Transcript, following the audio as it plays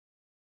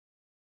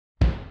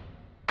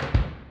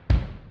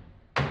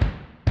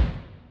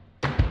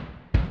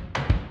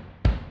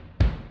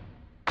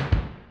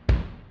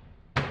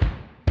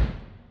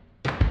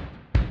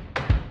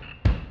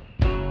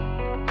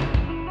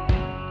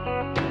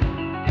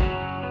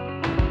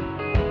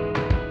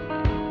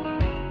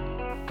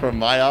from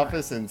my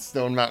office in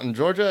Stone Mountain,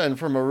 Georgia, and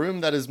from a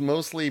room that is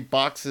mostly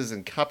boxes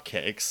and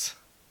cupcakes.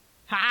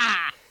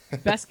 Ha!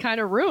 Best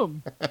kind of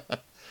room.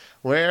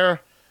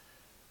 Where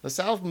the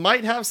South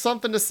might have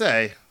something to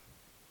say.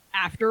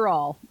 After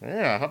all.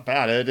 Yeah, how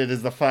about it? It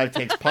is the Five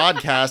Takes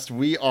podcast.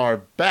 We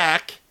are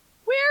back.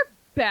 We're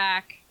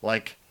back.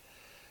 Like,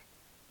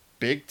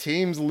 big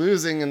teams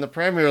losing in the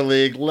Premier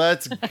League.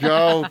 Let's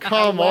go.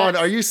 Come on.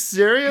 Are you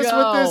serious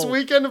with this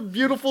weekend of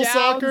beautiful Down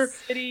soccer?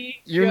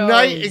 City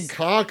Unite goes. and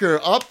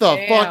conquer. Up the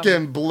Damn.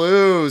 fucking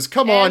Blues.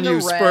 Come on, And the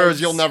you Spurs.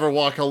 Reds. You'll never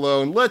walk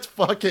alone. Let's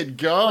fucking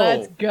go.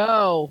 Let's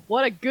go.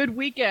 What a good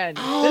weekend.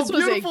 Oh, This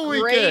was a beautiful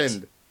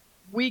great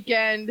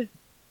weekend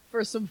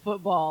for some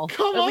football.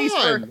 Come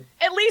on.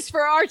 At least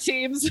for our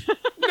teams.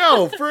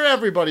 No, for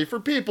everybody, for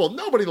people.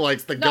 Nobody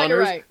likes the No, you're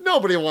Gunners. right.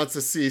 Nobody wants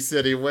to see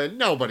City win.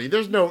 Nobody.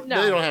 There's no. They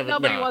don't have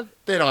nobody it. wants.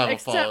 They don't have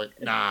except, a following.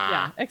 Nah.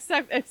 Yeah,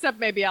 except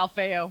maybe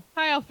Alfeo.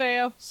 Hi,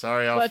 Alfeo.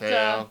 Sorry, But,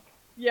 Alfeo.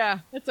 Yeah,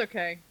 it's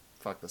okay.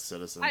 Fuck the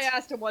Citizens. I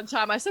asked him one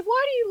time, I said,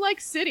 why do you like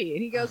City?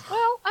 And he goes,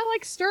 well, I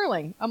like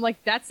Sterling. I'm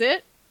like, that's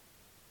it?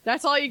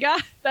 That's all you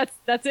got?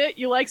 That's it?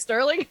 You like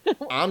Sterling?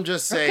 I'm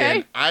just saying,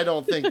 Okay. I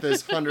don't think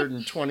this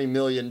 $120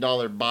 million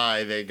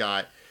buy they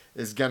got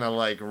is gonna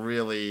like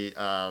really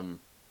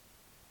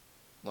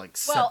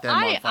set them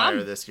on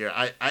fire this year.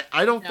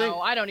 I don't think.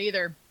 No, I don't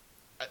either.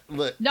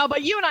 Look, No,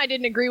 but you and I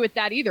didn't agree with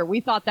that either.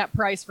 We thought that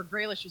price for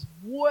Grealish was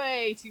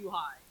way too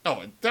high.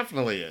 oh, it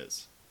definitely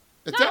is.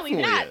 It Not only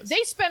definitely that, is.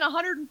 they spent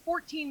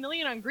 114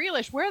 million on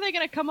Grealish. Where are they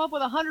going to come up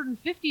with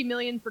 150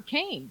 million for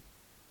Kane?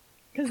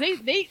 Because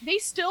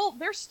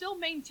they're still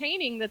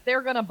maintaining that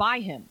they're going to buy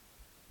him.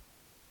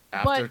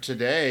 After but-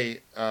 today,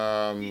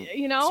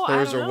 You know,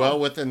 I Spurs don't are know. well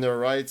within their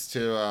rights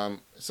to.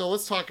 So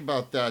let's talk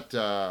about that.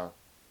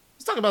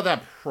 Let's talk about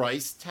that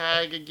price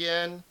tag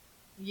again.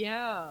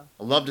 Yeah.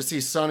 I love to see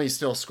Sonny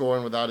still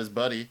scoring without his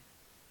buddy.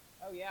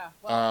 Oh yeah.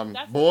 Well,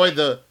 that's Boy,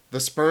 the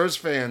Spurs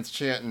fans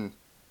chanting,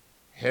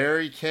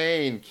 "Harry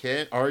Kane,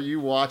 are you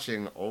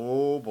watching?"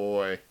 Oh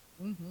boy,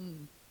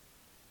 Mm-hmm.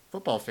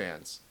 football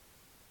fans,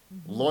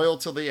 loyal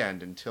till the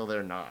end until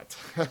they're not.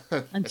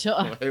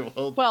 Until they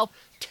will well,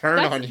 turn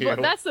on you. Well,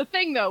 that's the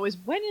thing though. Is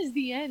when is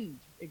the end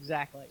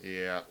exactly?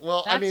 Yeah.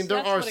 Well, I mean, there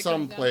That's are what it some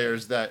comes down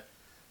players that,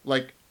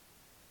 like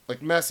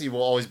Messi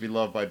will always be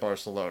loved by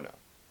Barcelona.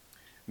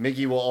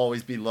 Miggy will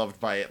always be loved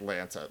by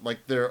Atlanta. Like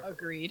they're,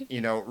 Agreed.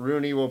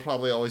 Rooney will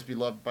probably always be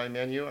loved by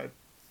Man U. I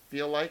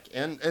feel like,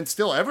 and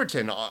still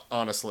Everton,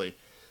 honestly.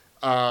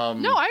 No,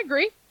 I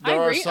agree. I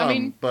There agree. are some, I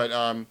mean, but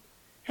the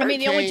Harry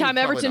only Kane, time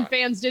probably Everton not.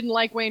 fans didn't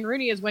like Wayne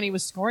Rooney is when he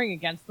was scoring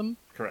against them.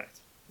 Correct.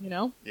 You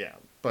know. Yeah,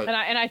 but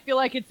And I feel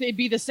like it'd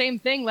be the same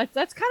thing.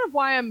 That's kind of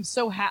why I'm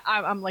so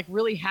I'm like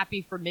really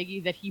happy for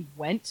Miggy that he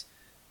went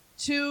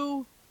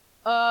to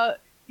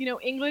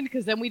England,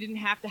 because then we didn't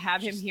have to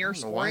have him here I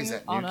don't know why scoring he's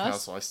at on us.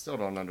 Newcastle. I still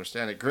don't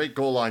understand it. Great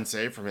goal line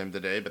save from him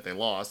today, but they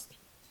lost.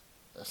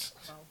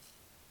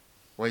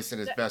 Wasting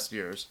his best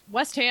years.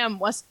 West Ham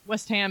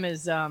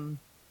is going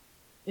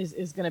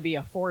to be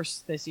a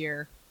force this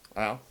year.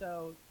 Wow.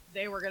 So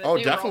they were going to. Oh,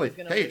 they definitely. Were always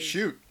gonna Hey, lose.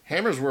 shoot.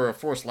 Hammers were a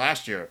force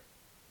last year.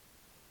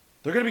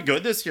 They're going to be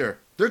good this year.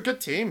 They're a good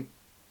team.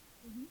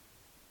 Mm-hmm.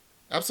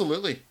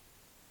 Absolutely.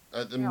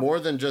 More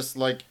than just,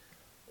 like,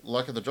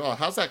 luck of the draw.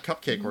 How's that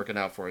cupcake Mm-hmm. working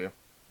out for you?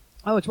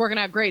 Oh, it's working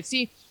out great.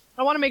 See,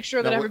 I want to make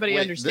sure that Now, everybody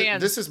wait,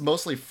 understands. This is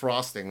mostly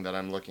frosting that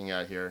I'm looking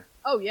at here.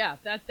 Oh yeah,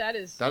 that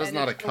is. That is and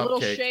not it's a little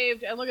cupcake.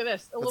 shaved, and look at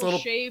this, a That's little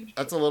shaved.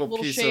 That's a little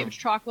piece shaved of...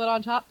 chocolate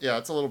on top. Yeah,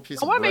 it's a little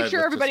piece I of want to bread make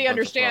sure with everybody just a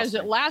bunch of understands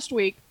that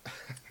frosting.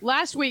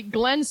 last week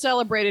Glenn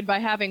celebrated by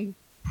having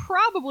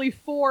probably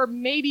 4,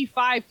 maybe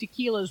 5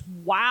 tequilas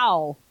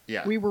while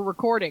Yeah. we were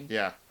recording.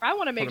 Yeah. I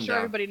want to make Put 'em sure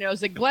down. everybody knows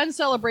that Glenn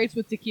celebrates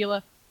with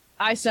tequila.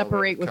 I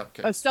Celebrate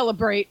with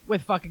celebrate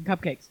with fucking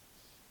cupcakes.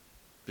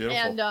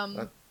 Beautiful. And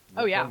No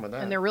oh yeah, problem with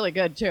that. and they're really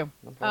good too.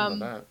 No problem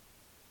with that.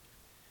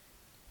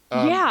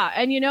 Yeah,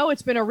 and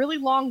it's been a really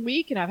long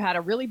week, and I've had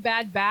a really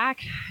bad back,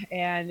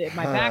 and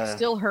my back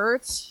still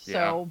hurts.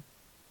 Yeah.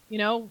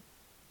 So,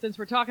 since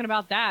we're talking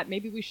about that,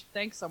 maybe we should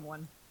thank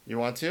someone. You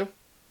want to? You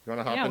want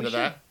to hop Yeah, we into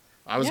that? should.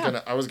 I was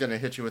Yeah. gonna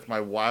hit you with my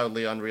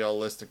wildly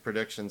unrealistic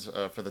predictions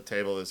for the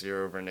table this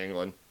year over in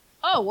England.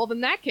 Oh, well,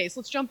 in that case,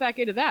 let's jump back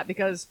into that,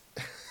 because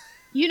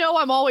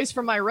I'm always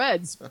for my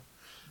Reds.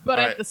 But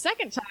All at right. the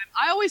second time,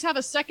 I always have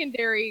a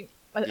secondary.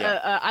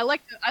 Yeah. I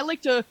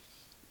like to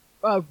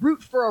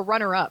root for a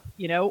runner-up,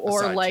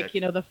 or side like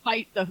chick.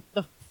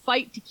 the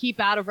fight to keep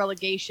out of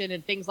relegation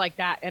and things like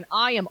that. And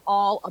I am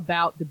all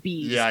about the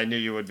bees. Yeah, I knew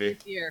you would be.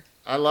 This year.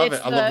 I love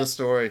It's it. I love the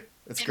story.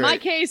 It's In great. my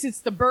case, it's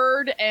the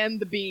bird and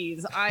the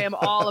bees. I am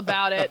all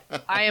about it.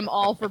 I am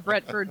all for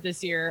Brentford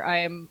this year.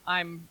 I'm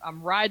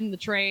riding the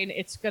train.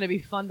 It's going to be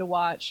fun to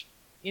watch.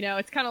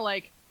 It's kind of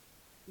like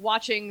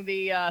watching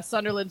the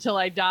Sunderland Till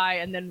I Die,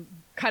 and then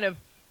kind of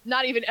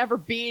not even ever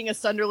being a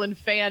Sunderland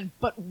fan,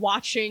 but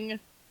watching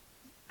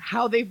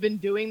how they've been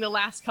doing the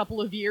last couple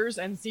of years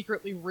and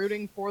secretly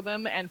rooting for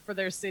them and for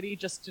their city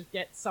just to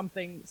get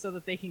something so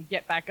that they can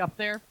get back up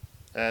there.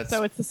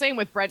 So it's the same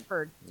with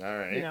Brentford. All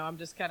right. You know, I'm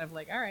just kind of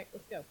like, all right,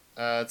 let's go.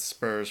 It's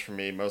Spurs for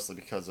me, mostly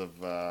because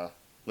of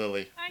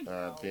Lily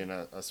being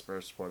a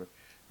Spurs supporter,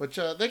 which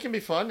they can be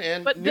fun.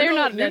 And but they're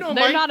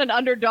not an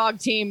underdog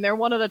team. They're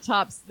one of the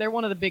tops. They're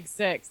one of the big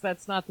six.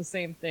 That's not the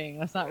same thing.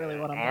 That's not really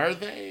what I'm. Are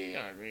they?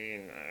 I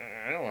mean,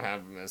 I don't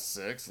have them as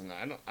six, and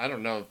I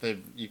don't know if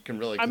you can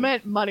really. I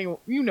meant money.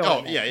 You know.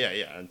 Oh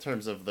yeah. In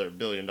terms of their $1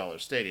 billion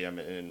stadium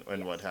and yes.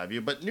 what have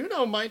you, but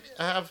Nuno might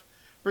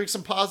bring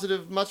some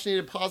much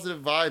needed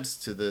positive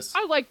vibes to this.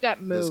 I like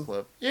that move. This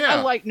club. Yeah.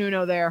 I like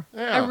Nuno there.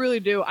 Yeah. I really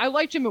do. I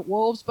liked him at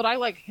Wolves, but I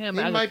like him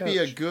as a coach. He might be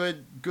a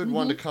good mm-hmm.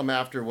 one to come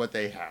after what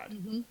they had.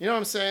 Mm-hmm. You know what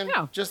I'm saying?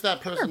 Yeah. Just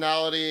that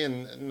personality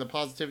and the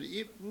positivity.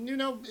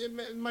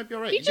 It might be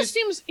all right. He just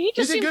seems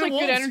like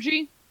good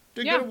energy.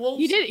 Did good at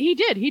Wolves?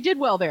 He did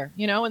well there,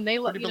 you know, and they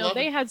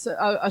had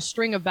a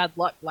string of bad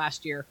luck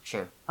last year.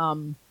 Sure.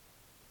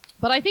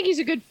 But I think he's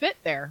a good fit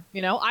there.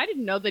 You know, I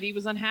didn't know that he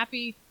was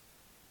unhappy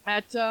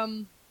at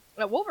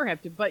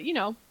Wolverhampton, but you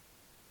know,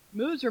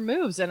 moves are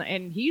moves,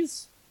 and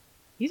he's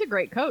a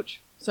great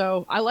coach.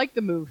 So I like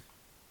the move.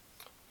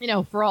 You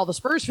know, for all the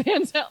Spurs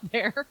fans out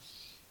there.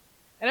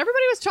 And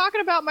everybody was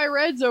talking about my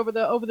Reds over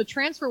the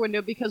transfer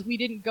window because we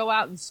didn't go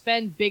out and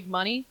spend big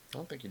money. I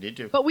don't think you need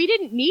to. But we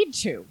didn't need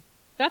to.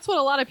 That's what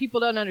a lot of people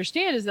don't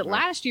understand is that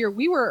last year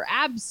we were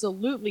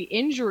absolutely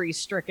injury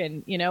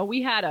stricken. You know,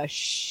 we had a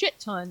shit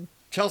ton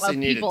Chelsea of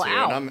needed people to,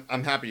 out. And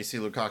I'm happy to see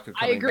Lukaku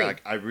coming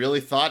back. I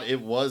really thought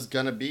it was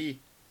going to be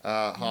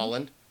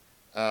Haaland.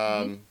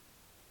 But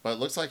it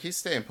looks like he's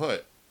staying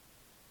put.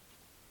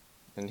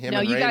 And him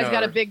and you guys Reina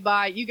got a big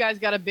buy. You guys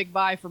got a big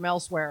buy from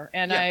elsewhere.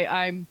 And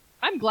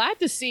I'm glad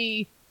to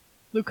see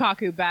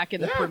Lukaku back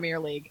in the Premier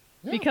League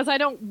because I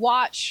don't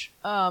watch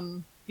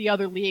the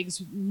other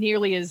leagues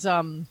nearly as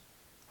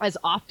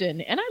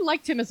often. And I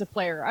liked him as a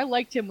player. I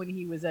liked him when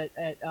he was at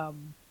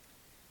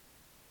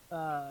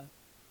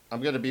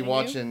I'm gonna be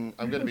watching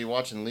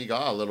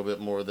Liga a little bit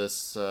more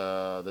this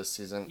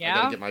season. Yeah?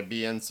 I gotta get my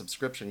BN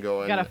subscription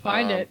going. Gotta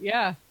find it,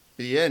 yeah.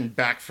 BN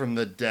back from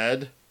the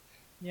dead.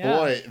 Yeah.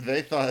 Boy,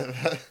 they thought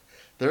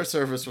their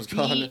service was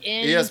gone.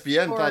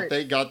 ESPN thought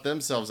they got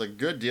themselves a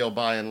good deal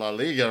buying La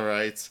Liga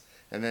rights,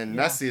 and then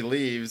Messi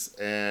leaves,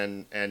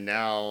 and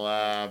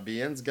now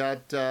BN's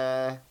got.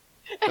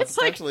 It's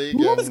like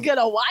who's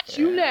gonna watch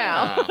you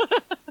now?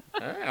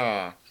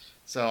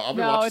 So I'll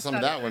be watching some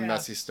of that when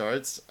Messi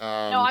starts. No,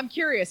 I'm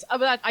curious.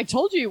 I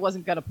told you he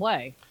wasn't going to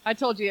play. I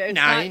told you. He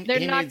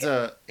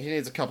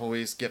needs a couple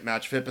weeks to get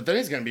match fit, but then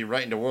he's going to be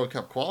right into World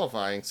Cup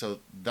qualifying, so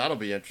that'll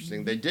be interesting.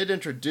 Mm-hmm. They did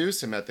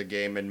introduce him at the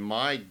game, and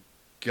my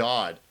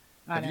God,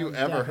 have you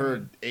ever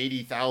heard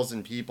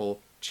 80,000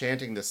 people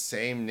chanting the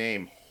same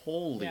name?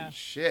 Holy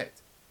shit.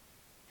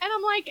 And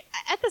I'm like,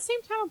 at the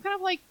same time, I'm kind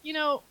of like, you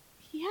know,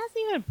 he hasn't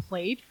even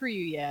played for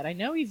you yet. I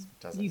know he's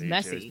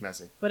messy,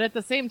 but at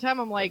the same time,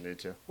 I'm like,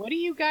 what do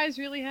you guys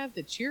really have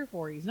to cheer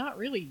for? He's not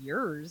really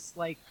yours.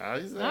 Like,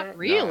 not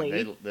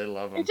really. No, they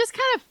love him. It just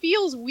kind of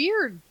feels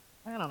weird.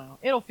 I don't know.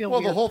 It'll feel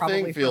weird. The whole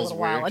probably thing for feels a little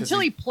while weird until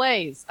he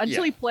plays.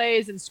 Until he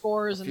plays and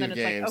scores, and then it's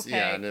games,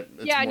 like,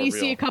 okay, and you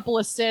see a couple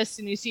assists,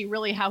 and you see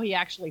really how he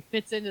actually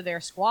fits into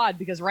their squad.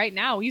 Because right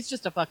now he's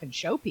just a fucking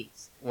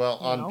showpiece. Well,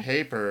 on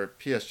paper,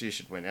 PSG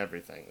should win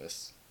everything.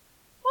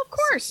 Well, of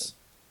course. Season.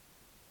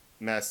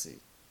 Messi,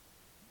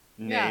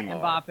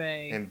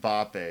 Neymar,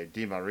 Mbappe,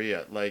 Di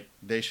Maria, like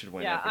they should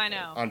win everything. I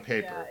know. On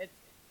paper. Yeah, it's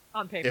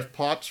on paper. If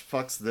Poch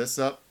fucks this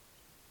up,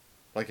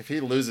 like if he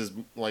loses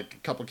like a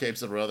couple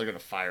games in a row, they're gonna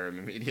fire him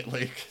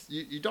immediately.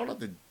 You don't have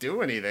to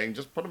do anything;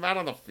 just put him out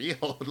on the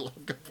field and let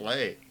him go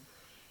play.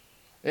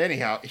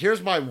 Anyhow,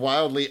 here's my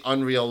wildly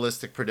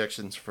unrealistic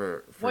predictions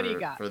for what do you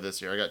got? For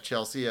this year. I got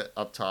Chelsea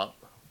up top.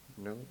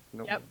 No,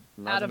 yep.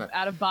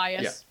 Out of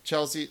bias. Yeah,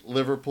 Chelsea,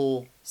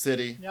 Liverpool,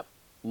 City,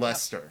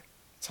 Leicester.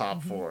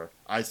 Top four.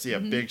 I see a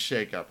big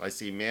shakeup. I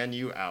see Man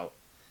U out.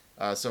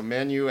 So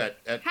Man U at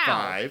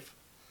 5.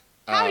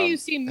 How do you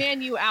see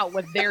Man U out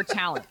with their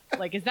talent?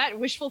 Like, is that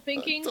wishful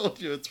thinking? I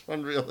told you it's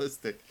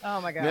unrealistic.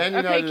 Oh my god. Man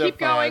United keep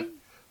going.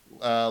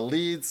 5.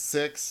 Leeds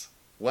 6.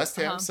 West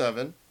Ham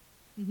 7.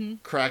 Mm-hmm.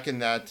 Cracking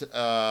that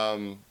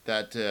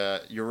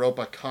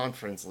Europa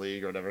Conference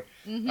League or whatever.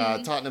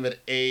 Mm-hmm. Tottenham at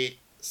 8.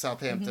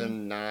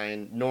 Southampton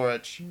 9.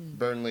 Norwich,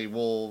 Burnley,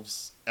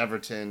 Wolves,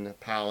 Everton,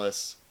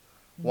 Palace,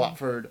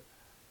 Watford,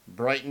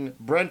 Brighton,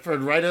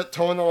 Brentford right at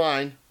toeing the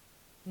line,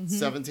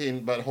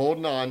 17, but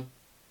holding on.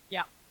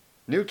 Yeah.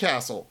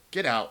 Newcastle,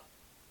 get out.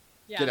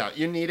 Yeah. Get out.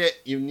 You need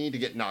it. You need to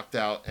get knocked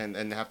out and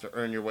have to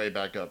earn your way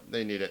back up.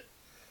 They need it.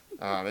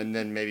 And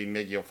then maybe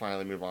Miggy will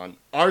finally move on.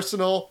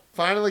 Arsenal,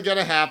 finally going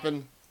to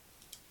happen.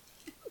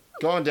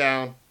 Going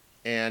down.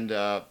 And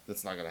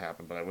it's not going to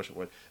happen, but I wish it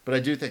would. But I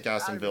do think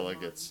Aston Villa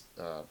gets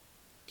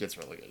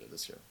relegated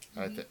this year.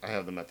 I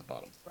have them at the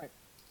bottom. Right.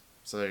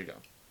 So there you go.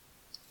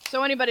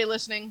 So anybody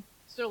listening,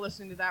 still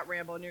listening to that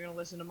ramble, and you're going to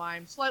listen to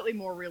mine, slightly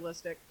more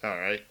realistic. All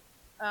right.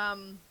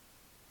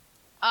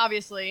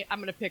 Obviously, I'm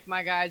going to pick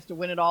my guys to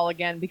win it all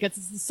again because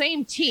it's the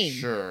same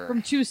team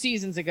from 2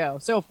 seasons ago.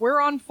 So if we're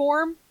on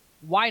form,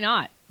 why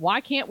not?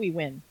 Why can't we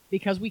win?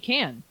 Because we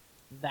can.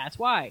 That's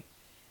why.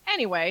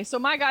 Anyway, so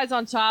my guy's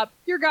on top.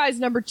 Your guy's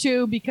number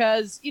 2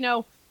 because,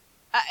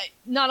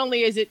 not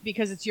only is it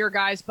because it's your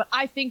guys, but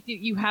I think that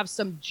you have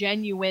some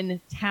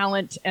genuine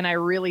talent, and I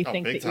really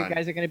think that you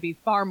guys are going to be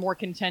far more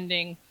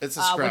contending. It's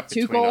a scrap with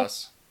between Tuchel.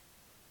 us.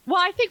 Well,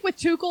 I think with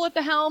Tuchel at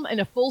the helm and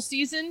a full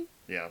season,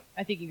 yeah,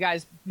 I think you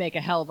guys make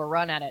a hell of a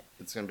run at it.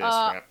 It's going to be a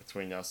scrap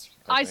between us.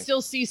 I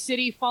still see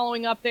City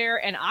following up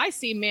there, and I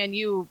see Man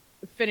U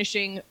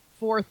finishing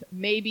 4th,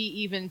 maybe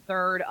even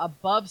 3rd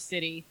above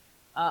City.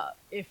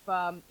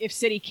 If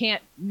City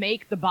can't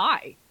make the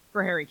buy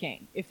for Harry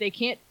Kane, if they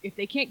can't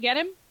get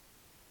him,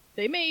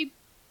 they may.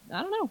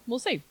 I don't know. We'll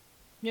see.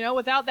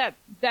 Without that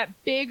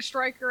big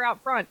striker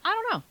out front, I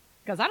don't know,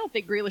 because I don't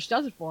think Grealish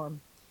does it for him.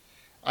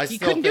 He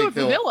couldn't do it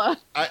for Villa.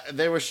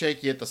 They were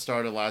shaky at the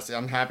start of last year.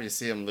 I'm happy to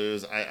see them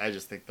lose. I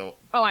just think they'll.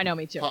 Oh, I know,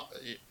 me too.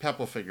 Pep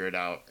will figure it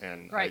out,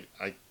 and right.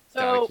 I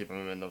gotta keep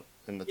them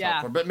in the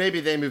top 4. But maybe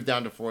they move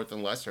down to 4th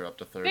and Leicester up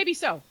to 3rd.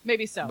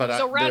 Maybe so. But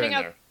so rounding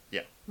out. There.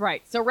 Yeah.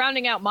 Right. So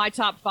rounding out my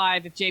top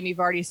 5, if Jamie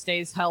Vardy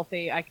stays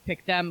healthy, I could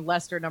pick them.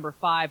 Leicester number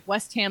 5,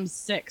 West Ham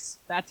 6.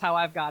 That's how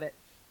I've got it.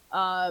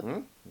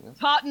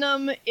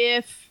 Tottenham,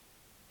 if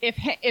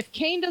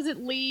Kane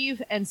doesn't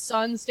leave and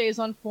Son stays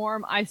on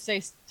form, I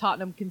say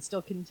Tottenham can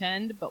still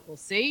contend, but we'll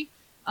see.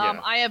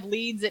 I have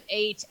Leeds at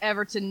 8,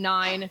 Everton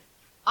 9.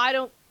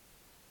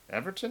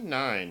 Everton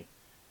 9.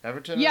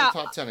 Everton in the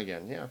top 10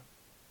 again. Yeah.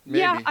 Maybe.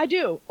 Yeah, I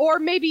do. Or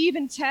maybe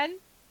even 10.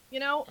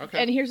 Okay.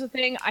 And here's the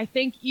thing. I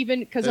think even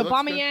because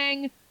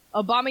Aubameyang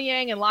and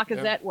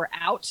Lacazette were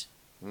out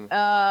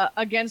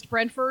against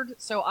Brentford,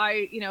 so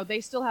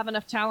they still have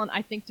enough talent,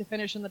 I think, to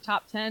finish in the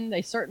top 10.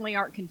 They certainly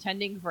aren't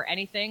contending for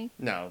anything.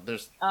 No, they're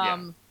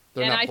and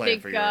not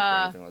playing for Europe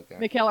or anything like that.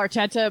 Mikel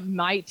Arteta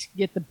might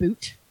get the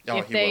boot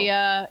if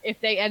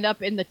they end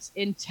up in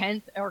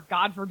 10th, or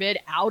God forbid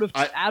out of the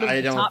top 10.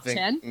 I don't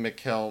think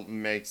Mikel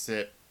makes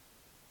it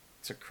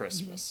to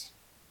Christmas.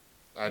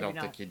 I don't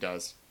think he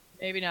does.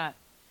 Maybe not.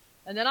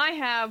 And then I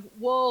have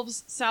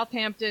Wolves,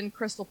 Southampton,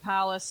 Crystal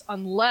Palace,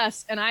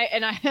 unless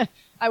I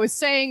was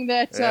saying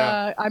that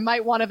I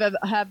might want to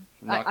have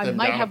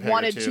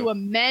wanted to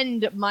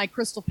amend my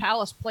Crystal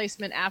Palace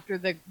placement after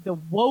the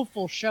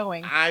woeful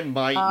showing. I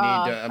might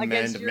need to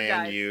amend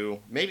Man U.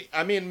 Maybe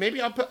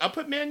I'll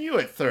put Man U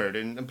at 3rd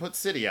and put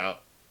City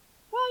out.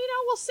 Well,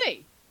 we'll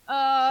see.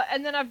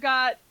 And then I've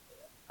got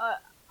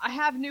I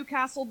have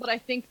Newcastle, but I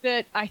think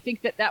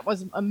that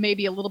was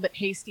maybe a little bit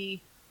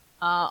hasty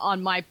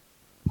on my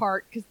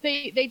part, because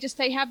they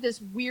have this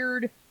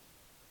weird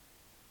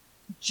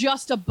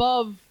just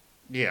above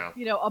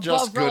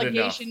above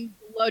relegation,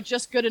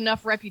 just good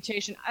enough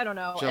reputation. I don't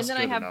know. And then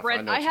I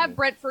have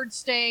Brentford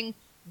staying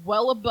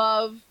well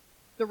above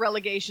the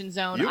relegation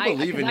zone. You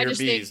believe in your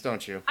bees,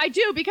 don't you? I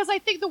do, because I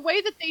think the way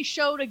that they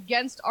showed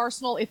against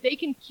Arsenal, if they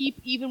can keep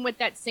even with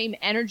that same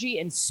energy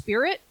and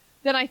spirit,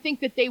 then I think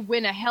that they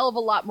win a hell of a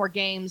lot more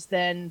games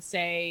than,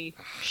 say,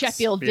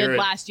 Sheffield did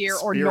last year,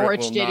 or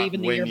Norwich did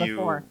even the year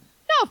before.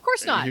 No, of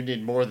course not. You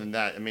need more than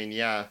that. I mean,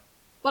 yeah.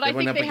 But I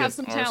think they have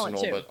some talent,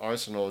 too. But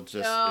Arsenal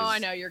just I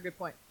know. You're a good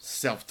point.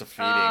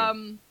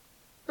 Self-defeating.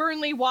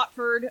 Burnley,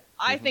 Watford.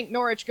 I think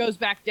Norwich goes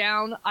back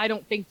down. I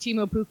don't think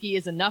Timo Pukki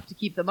is enough to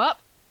keep them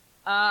up.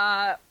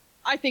 I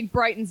think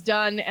Brighton's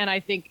done, and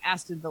I think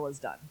Aston Villa's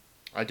done.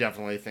 I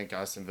definitely think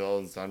Aston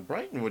Villa's done.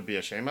 Brighton would be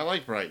a shame. I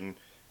like Brighton.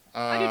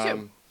 I do,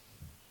 too.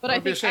 But I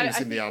think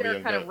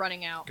they're kind of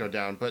running out. Go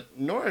down. But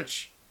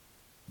Norwich,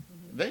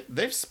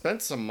 they've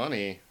spent some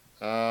money.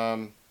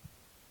 I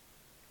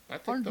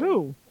think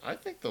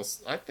they'll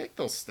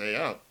stay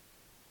up.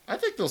 I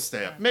think they'll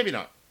stay up. Maybe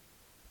not.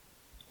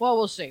 Well,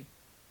 we'll see.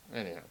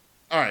 Anyhow.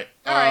 All right.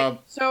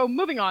 So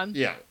moving on.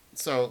 Yeah.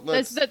 So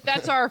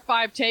that's our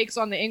 5 takes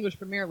on the English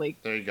Premier League.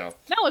 There you go.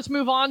 Now let's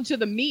move on to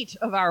the meat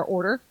of our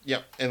order.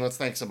 Yep. And let's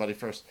thank somebody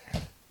first.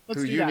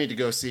 Need to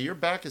go see. Your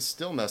back is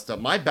still messed up.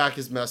 My back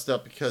is messed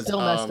up because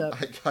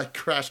I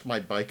crashed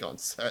my bike on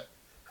set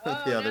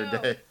the other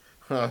day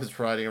when I was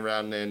riding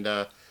around, and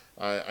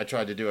I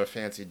tried to do a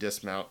fancy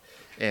dismount,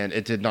 and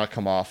it did not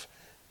come off.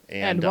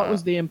 And what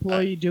was the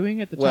employee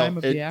doing at the time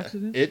of the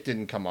accident? It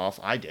didn't come off.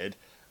 I did.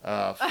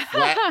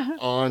 Flat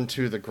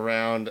onto the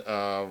ground,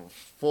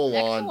 full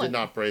on. Did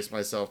not brace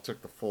myself.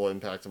 Took the full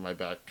impact of my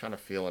back. Kind of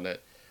feeling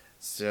it.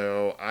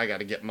 So I got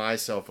to get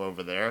myself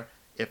over there.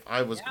 If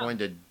I was going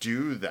to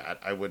do that,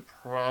 I would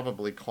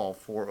probably call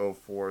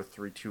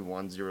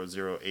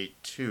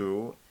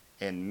 404-321-0082,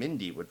 and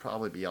Mindy would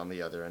probably be on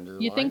the other end of the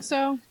line. You think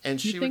so? And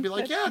she would be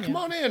like, come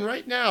on in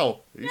right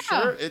now. Are you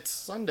sure? It's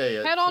Sunday.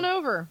 Head on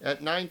over.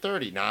 At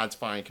 9:30. Nah, it's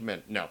fine. Come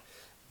in. No,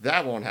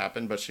 that won't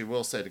happen, but she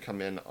will say to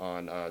come in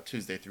on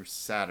Tuesday through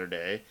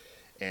Saturday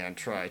and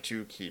try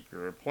to keep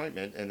your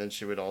appointment. And then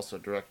she would also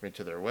direct me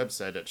to their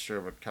website at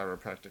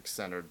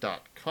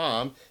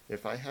SherwoodChiropracticCenter.com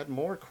if I had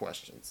more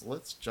questions.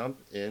 Let's jump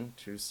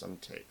into some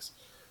takes.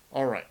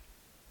 All right.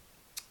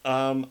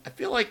 I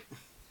feel like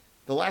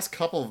the last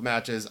couple of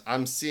matches,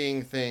 I'm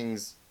seeing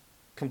things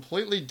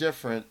completely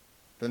different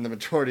than the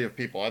majority of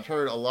people. I've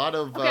heard a lot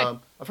of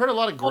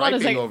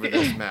griping over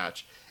this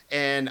match.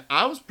 And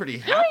I was pretty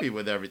happy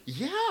with everything.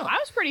 Yeah. I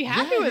was pretty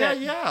happy with it.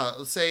 Yeah.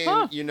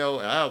 Saying,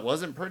 it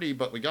wasn't pretty,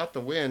 but we got the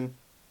win.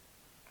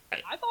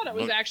 I thought it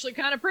was actually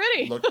kind of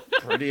pretty. Looked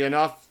pretty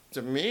enough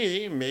to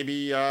me. Maybe,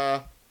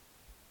 Yeah,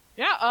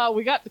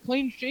 we got the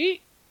clean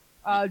sheet.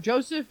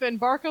 Joseph and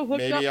Barco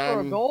hooked up for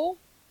a goal.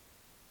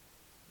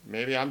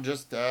 Maybe I'm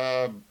just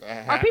happy.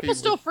 Are people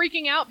still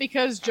freaking out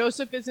because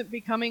Joseph isn't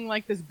becoming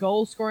like this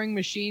goal-scoring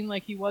machine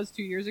like he was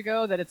 2 years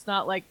ago? That it's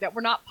not like that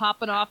we're not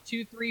popping off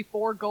 2, 3,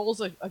 4 goals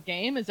a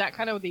game? Is that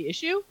kind of the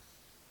issue?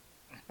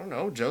 I don't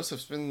know.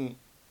 Joseph's been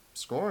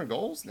scoring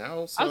goals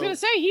now. So I was going to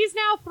say, he's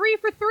now 3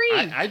 for 3.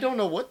 I don't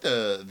know what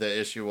the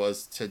issue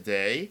was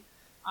today.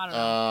 I don't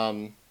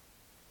know.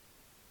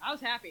 I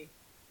was happy.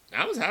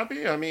 I was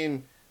happy. I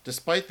mean,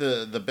 despite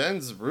the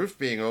Ben's roof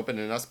being open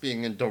and us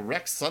being in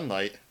direct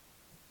sunlight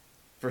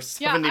for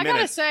 70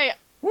 minutes. I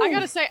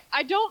gotta say,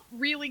 I don't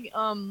really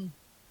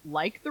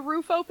like the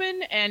roof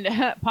open, and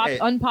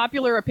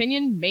unpopular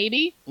opinion,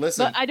 maybe.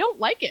 Listen, but I don't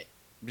like it.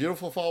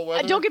 Beautiful fall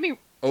weather. Don't get me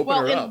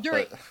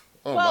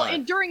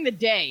during the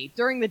day,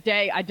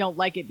 I don't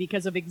like it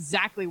because of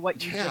exactly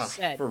what you just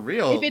said. For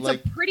real. If it's a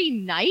pretty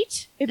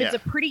night, it's a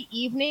pretty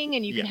evening,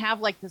 and you can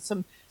have like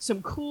some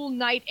cool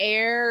night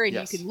air, and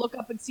you can look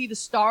up and see the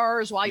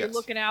stars while you're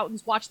looking out and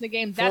watching the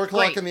game. That's 4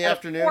 o'clock great. in the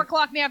afternoon. 4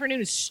 o'clock in the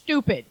afternoon is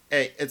stupid.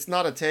 Hey, it's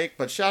not a take,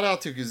 but shout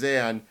out to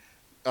Guzan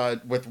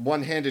with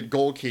one-handed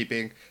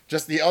goalkeeping,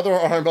 just the other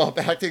arm up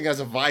acting as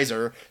a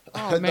visor.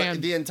 Oh, man.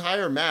 The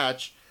entire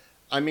match.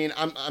 I mean,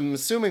 I'm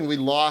assuming we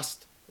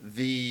lost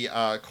the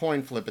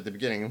coin flip at the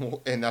beginning,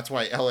 and that's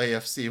why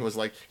LAFC was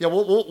like, yeah,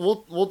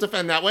 we'll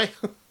defend that way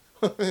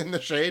in the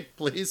shade,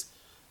 please.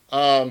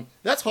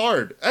 That's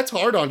hard. That's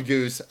hard on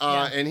Goose.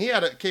 And he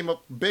came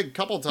up big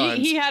couple times.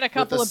 He had a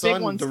couple with of the big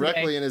sun ones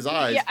directly today. in his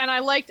eyes. Yeah, and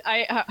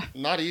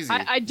not easy.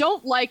 I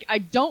don't like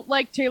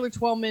Taylor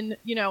Twellman,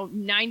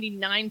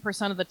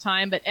 99% of the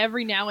time, but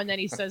every now and then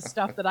he says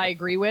stuff that I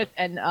agree with.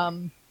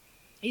 And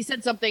he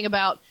said something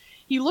about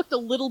he looked a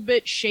little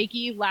bit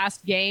shaky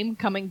last game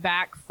coming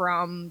back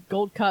from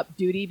Gold Cup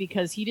duty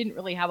because he didn't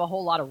really have a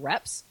whole lot of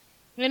reps,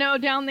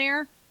 down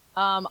there.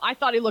 I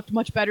thought he looked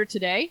much better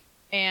today.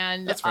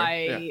 And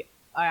I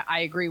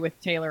agree with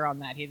Taylor on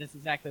that. That's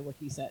exactly what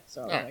he said.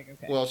 So okay.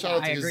 Well,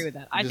 shout out to I agree with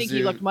that. I think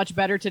he looked much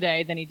better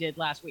today than he did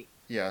last week.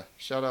 Yeah,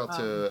 shout out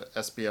to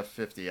SBF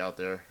 50 out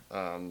there.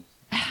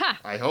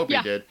 I hope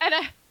he did.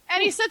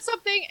 And he said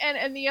something,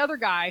 and the other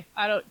guy,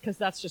 because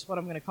that's just what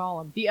I'm going to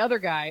call him. The other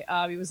guy,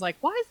 he was like,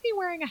 "Why is he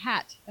wearing a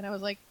hat?" And I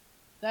was like,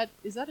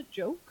 "Is that a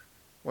joke?"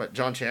 What?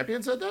 John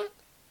Champion said that?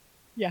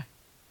 Yeah,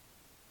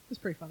 it was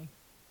pretty funny.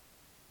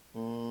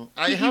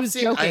 I have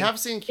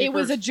seen keepers. It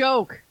was a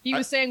joke. He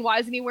was saying, "Why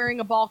isn't he wearing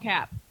a ball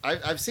cap?"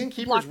 I've seen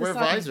keepers wear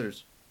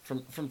visors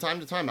from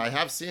time to time. I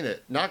have seen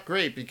it. Not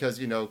great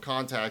because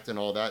contact and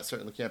all that.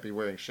 Certainly can't be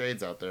wearing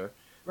shades out there.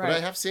 Right. But I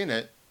have seen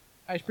it.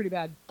 It's pretty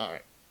bad. All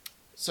right.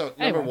 So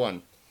number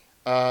one,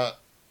 hell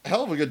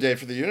of a good day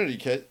for the Unity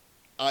kit.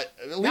 At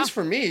least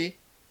for me,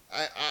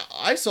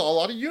 I saw a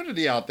lot of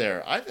Unity out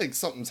there. I think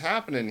something's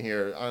happening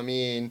here. I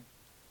mean,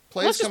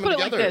 plays coming together. Let's just put it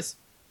like this.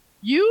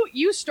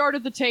 You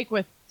started the take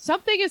with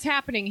something is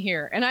happening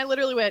here, and I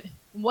literally went,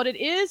 "What it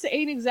is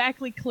ain't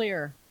exactly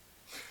clear."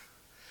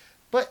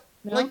 But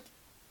not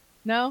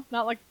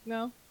like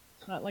the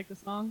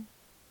song.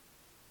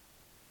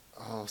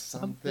 Oh,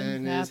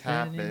 something is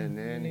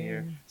happening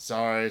here.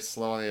 Sorry,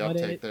 slow on the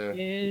uptake there.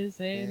 Is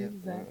ain't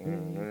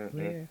exactly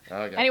clear.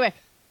 Okay. Anyway,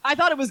 I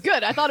thought it was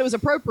good. I thought it was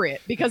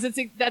appropriate because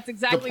that's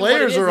exactly the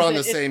players what it is, are on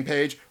the same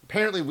page.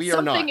 Apparently, we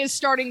are not. Something is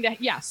starting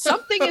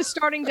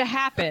to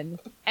happen,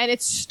 and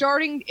it's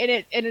starting, and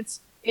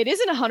it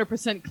isn't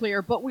 100%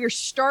 clear, but we're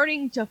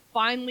starting to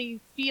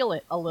finally feel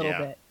it a little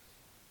bit,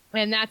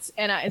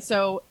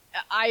 so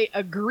I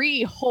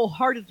agree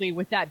wholeheartly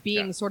with that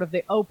being sort of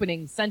the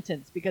opening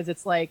sentence because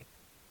it's like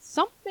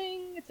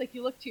it's like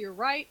you look to your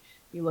right,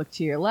 you look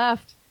to your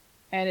left,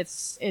 and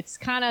it's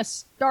kind of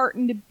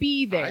starting to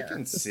be there. I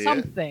can see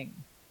something. It.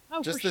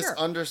 Oh, just for this sure.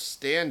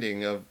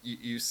 understanding of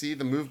you see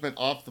the movement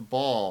off the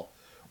ball,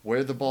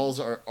 where the balls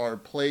are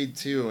played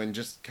to, and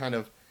just kind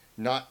of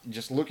not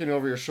just looking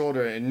over your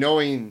shoulder and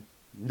knowing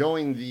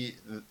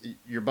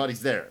your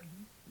buddy's there.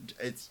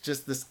 It's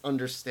just this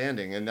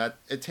understanding, and that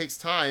it takes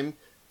time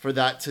for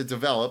that to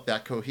develop,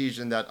 that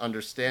cohesion, that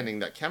understanding,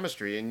 that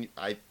chemistry, and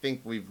I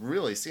think we've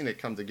really seen it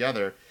come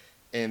together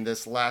in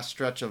this last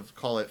stretch of,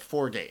 call it,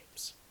 4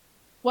 games.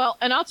 Well,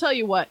 and I'll tell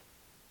you what,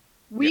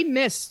 we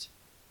missed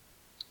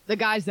the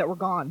guys that were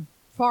gone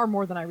far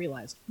more than I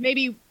realized.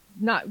 Maybe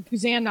not,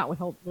 Guzan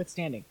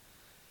notwithstanding.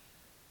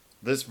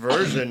 This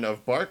version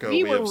of Barco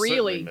we have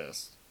certainly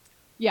missed.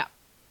 Yeah.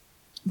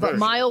 But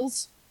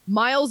Miles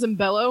and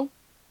Bello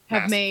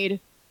have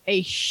made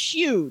a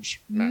huge,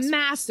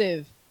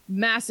 massive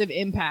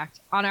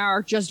impact on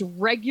our just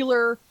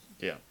regular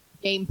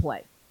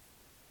gameplay.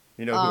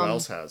 You know who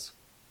else has?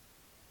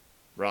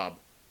 Rob.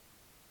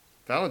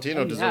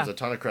 Valentino deserves a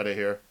ton of credit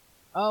here.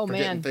 Oh, for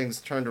man. getting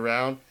things turned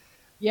around.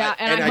 Yeah,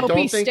 and I hope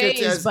he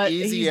stays, but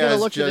he's going to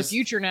look to the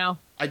future now.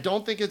 I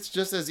don't think it's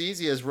just as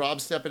easy as Rob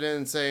stepping in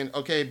and saying,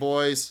 okay,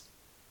 boys,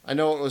 I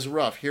know it was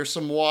rough. Here's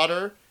some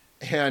water,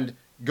 and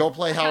go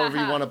play however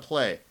you want to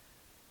play.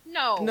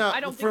 No, I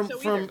don't think so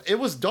either. It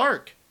was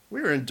dark.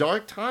 We were in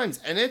dark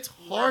times, and it's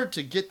hard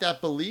to get that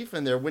belief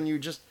in there when you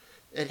just,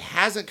 it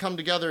hasn't come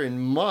together in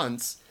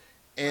months,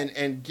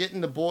 and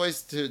getting the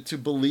boys to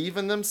believe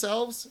in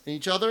themselves, in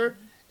each other,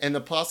 and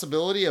the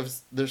possibility of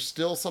there's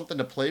still something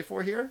to play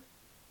for here.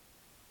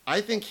 I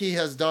think he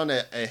has done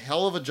a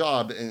hell of a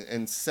job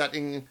in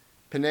setting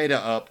Pineda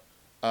up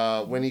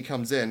when he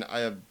comes in.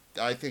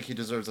 I think he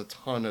deserves a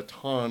ton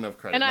of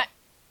credit.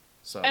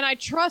 It's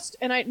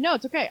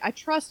okay. I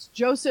trust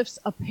Joseph's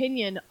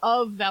opinion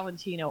of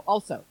Valentino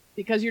also,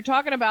 because you're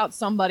talking about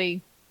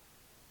somebody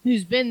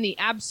who's been the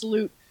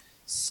absolute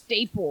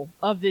staple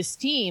of this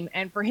team,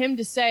 and for him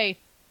to say,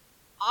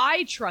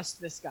 I trust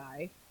this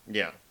guy.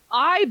 Yeah.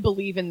 I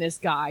believe in this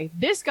guy.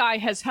 This guy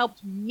has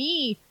helped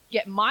me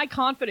get my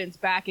confidence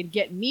back and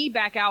get me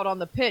back out on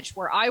the pitch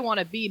where I want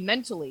to be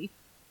mentally.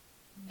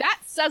 That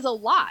says a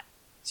lot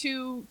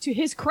to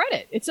his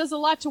credit. It says a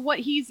lot to what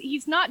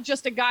he's not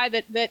just a guy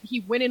that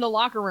he went in a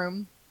locker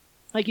room,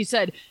 like you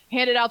said,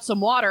 handed out some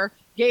water,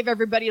 gave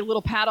everybody a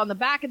little pat on the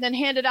back, and then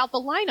handed out the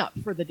lineup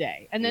for the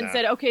day, and then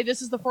said, okay,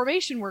 this is the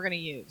formation we're going to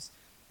use.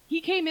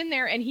 He came in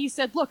there and he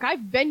said, look,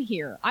 I've been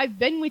here. I've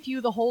been with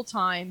you the whole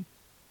time.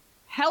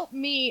 Let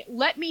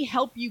me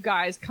help you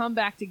guys come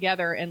back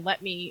together and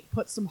let me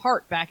put some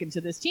heart back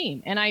into this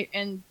team.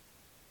 And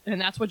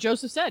that's what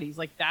Joseph said. He's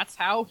like, that's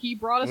how he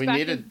brought us back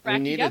together. We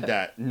needed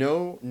that.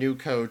 No new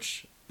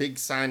coach, big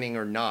signing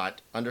or not,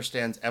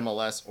 understands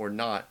MLS or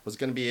not, was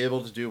going to be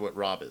able to do what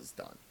Rob has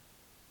done.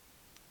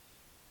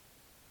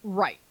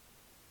 Right.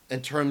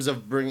 In terms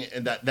of bringing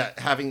that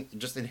having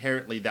just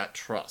inherently that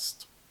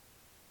trust,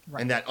 right,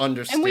 and that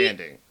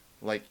understanding.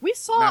 We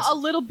saw a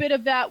little bit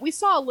of that. We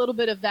saw a little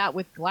bit of that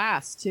with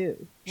Glass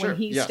too when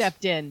he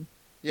stepped in.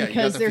 Yeah,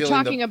 because they're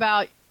talking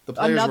about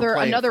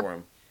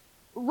another.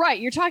 Right,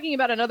 you're talking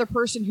about another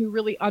person who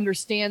really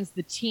understands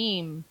the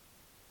team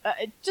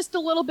just a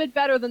little bit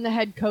better than the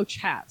head coach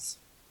has,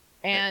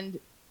 and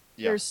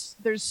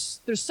there's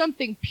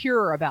something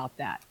pure about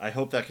that. I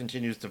hope that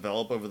continues to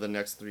develop over the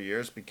next 3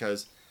 years,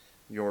 because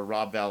your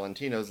Rob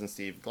Valentinos and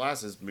Steve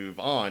Glasses move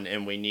on,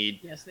 and we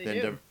need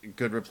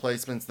good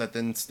replacements that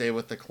then stay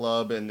with the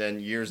club, and then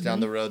years down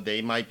the road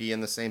they might be in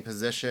the same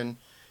position,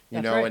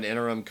 an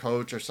interim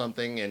coach or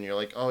something, and you're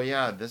like, oh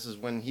yeah, this is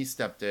when he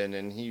stepped in,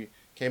 and he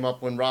came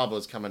up when Rob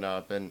was coming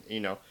up, and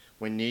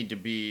we need to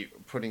be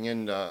putting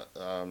in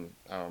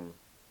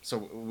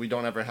so we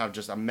don't ever have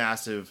just a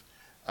massive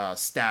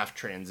staff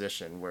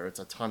transition where it's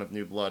a ton of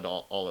new blood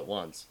all at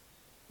once.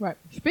 Right.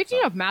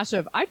 Speaking of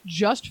massive, I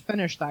just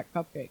finished that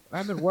cupcake.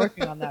 I've been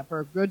working on that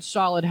for a good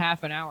solid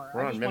half an hour.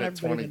 We're on minute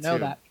 22. To know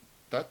that.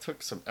 That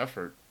took some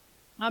effort.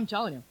 I'm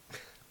telling you.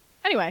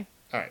 Anyway.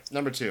 All right,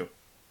 number 2.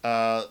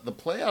 The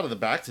play out of the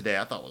back today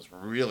I thought was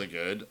really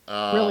good.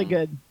 Really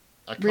good.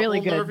 A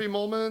couple nervy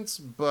moments,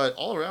 but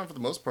all around for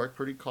the most part,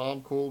 pretty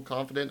calm, cool,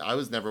 confident. I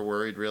was never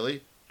worried,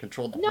 really.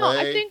 Controlled the play. No,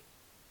 I think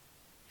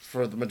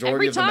for the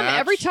majority of the match.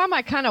 Every time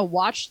I kind of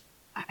watched...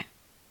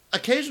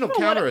 Occasional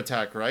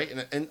counterattack, right?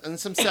 And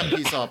some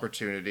set-piece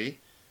opportunity.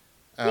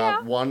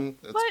 One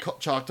that's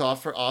chalked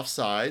off for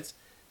offsides.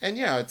 And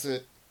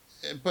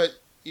but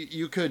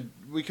we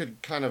could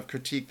kind of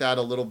critique that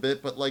a little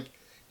bit, but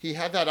he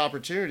had that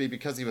opportunity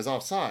because he was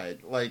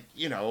offside. Well,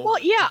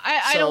 yeah,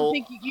 I don't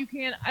think you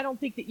can. I don't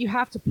think that you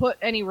have to put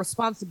any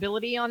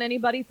responsibility on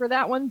anybody for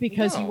that one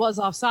because he was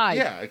offside.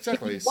 Yeah,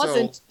 exactly. If he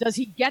wasn't, does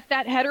he get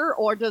that header,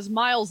 or does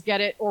Miles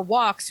get it, or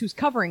Walks, who's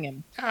covering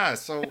him?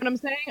 So you know what I'm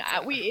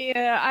saying?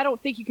 I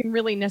don't think you can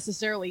really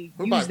necessarily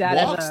use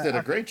that. Walks did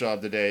a great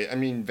job today. I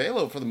mean,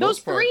 Velo for the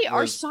most part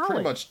was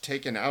pretty much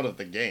taken out of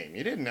the game.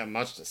 He didn't have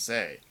much to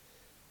say.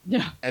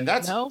 Yeah, and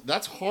that's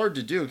hard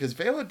to do because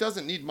Vela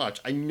doesn't need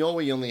much. I know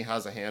he only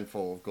has a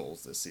handful of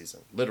goals this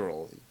season,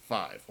 literally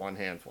 5, one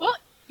handful. Well,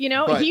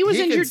 he was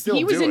injured.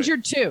 He was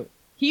injured too.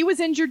 He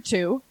was injured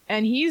too,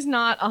 and he's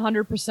not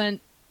 100%.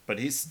 But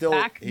he's still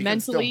back he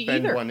mentally can still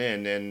bend either. one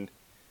in, and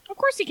of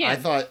course he can.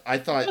 I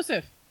thought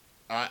Joseph.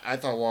 I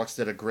thought Walks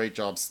did a great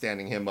job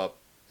standing him up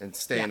and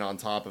staying on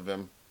top of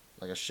him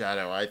like a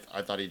shadow.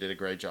 I thought he did a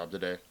great job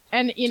today.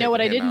 And you know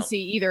what I didn't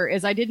see either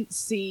is I didn't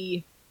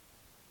see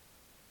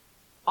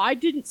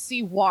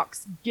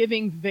Walks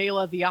giving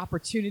Vela the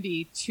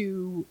opportunity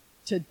to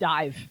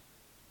dive.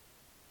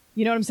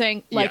 You know what I'm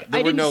saying? I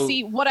didn't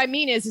see. What I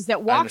mean is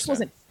that Walks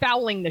wasn't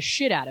fouling the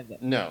shit out of him.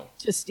 No,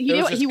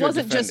 he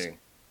wasn't just.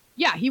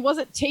 Yeah, he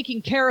wasn't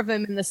taking care of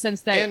him in the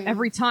sense that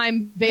every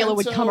time Vela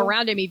would come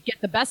around him, he'd get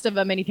the best of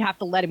him and he'd have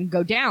to let him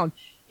go down.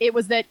 It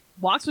was that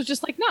Walks was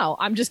just like, no,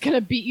 I'm just going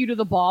to beat you to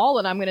the ball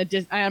and I'm going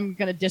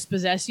to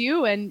dispossess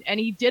you. And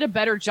he did a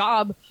better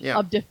job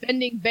of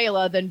defending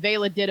Vela than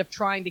Vela did of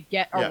trying to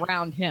get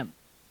around him.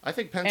 I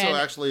think Penso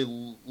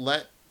actually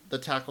let the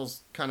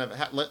tackles kind of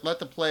let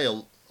the play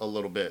a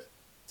little bit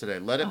today.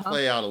 Let it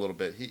play out a little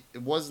bit.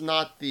 It was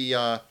not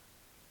the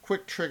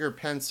quick trigger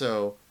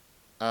Penso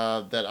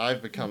that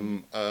I've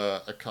become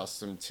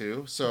accustomed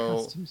to. So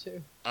Accustomed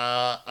to.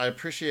 I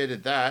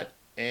appreciated that,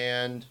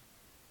 and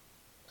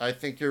I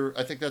think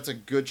that's a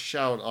good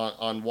shout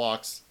on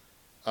walks.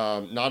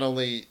 Not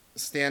only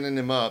standing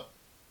him up,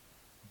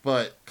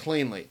 but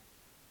cleanly,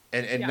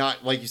 and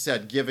not, like you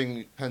said,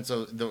 giving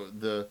Penso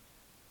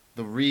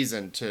the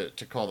reason to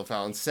call the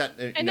foul and set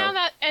And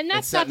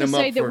that's not to him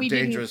say up that for we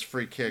dangerous didn't,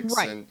 free kicks,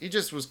 right. and he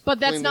just was. But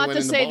that's cleanly not to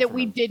winning the say ball that from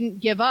we him. didn't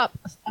give up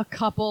a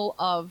couple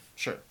of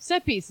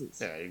set pieces.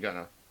 Yeah, you're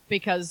gonna.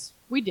 Because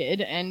we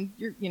did, and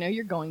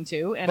you're going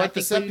to, and But I think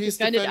the set we piece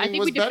defended. I defending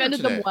think was we defended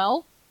better them today.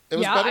 well. It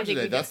was Yeah, better I think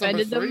today. we That's number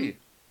defended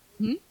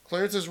 3. them.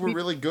 Clearances were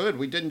really good.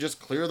 We didn't just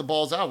clear the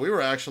balls out. We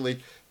were actually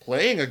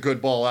playing a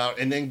good ball out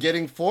and then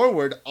getting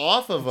forward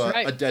off of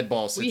a dead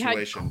ball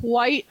situation. We had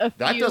quite a few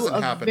that doesn't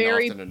of happen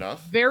very, often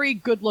enough. very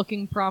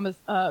good-looking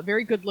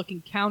very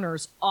good-looking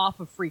counters off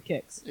of free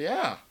kicks.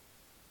 Yeah,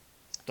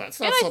 that's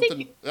not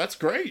something. That's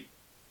great.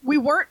 We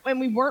weren't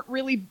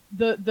really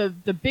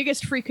the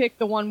biggest free kick.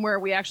 The one where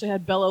we actually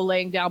had Bello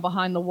laying down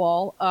behind the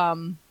wall,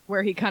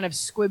 where he kind of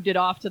squibbed it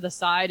off to the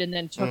side and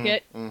then took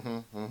it,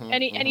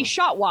 and he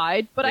shot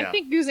wide. But I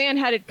think Guzan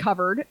had it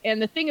covered. And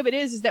the thing of it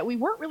is that we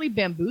weren't really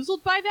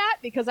bamboozled by that,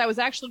 because I was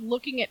actually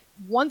looking at,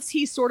 once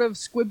he sort of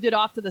squibbed it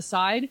off to the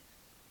side,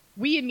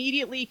 we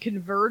immediately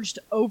converged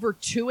over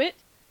to it,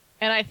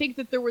 and I think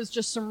that there was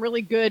just some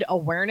really good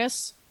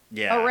awareness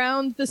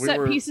around the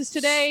set pieces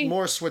today.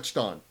 More switched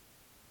on.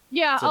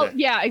 Yeah, today.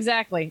 yeah,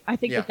 exactly. I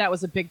think that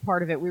was a big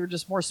part of it. We were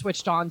just more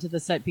switched on to the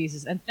set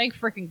pieces, and thank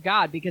freaking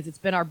God, because it's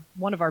been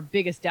one of our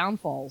biggest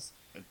downfalls.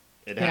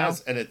 It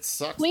has, and it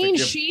sucks. Clean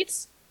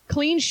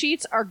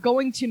sheets are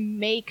going to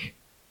make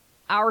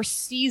our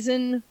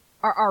season,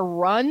 our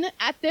run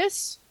at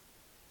this,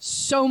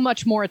 so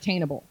much more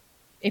attainable.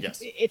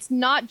 It's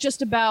not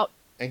just about,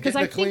 and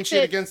getting a clean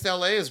sheet against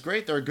LA is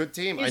great. They're a good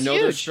team. I know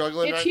they're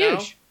struggling right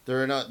now.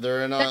 They're in a.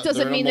 That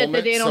doesn't mean that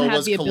they don't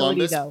have the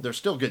ability, though. They're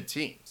still good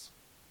teams.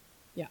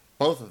 Yeah,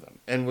 both of them,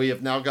 and we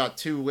have now got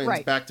 2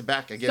 wins back to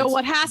back against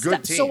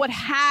good teams. So what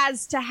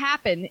has to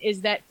happen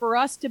is that for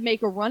us to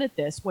make a run at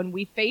this, when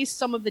we face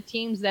some of the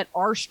teams that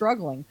are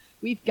struggling,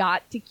 we've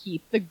got to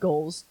keep the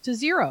goals to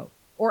 0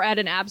 or at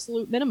an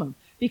absolute minimum.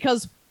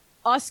 Because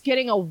us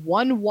getting a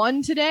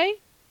 1-1 today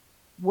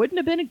wouldn't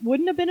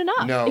have been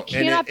enough. No, it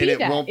cannot be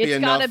that. It's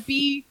got to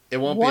be.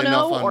 It won't be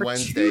enough on or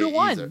Wednesday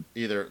 2-1.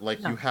 either. Like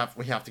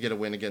we have to get a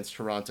win against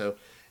Toronto,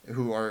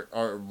 who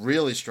are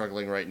really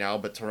struggling right now,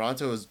 but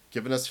Toronto has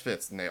given us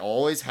fits, and they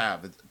always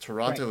have.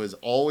 Toronto has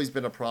always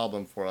been a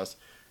problem for us.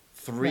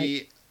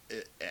 3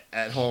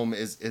 at home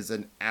is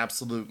an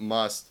absolute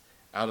must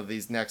out of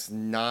these next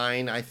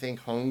 9, I think,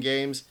 home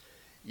games.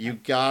 You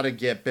got to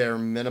get bare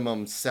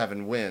minimum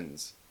 7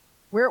 wins.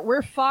 We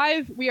are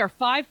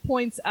 5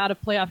 points out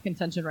of playoff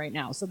contention right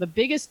now. So the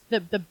biggest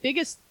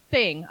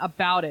thing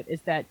about it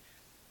is that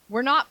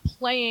we're not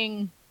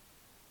playing,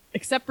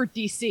 except for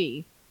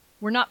DC,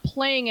 we're not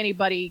playing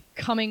anybody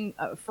coming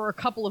for a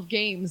couple of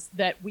games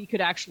that we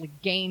could actually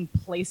gain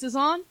places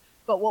on.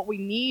 But what we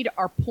need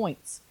are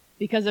points,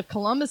 because if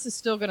Columbus is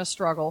still going to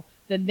struggle,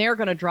 then they're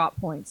going to drop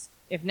points.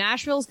 If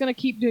Nashville's going to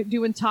keep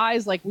doing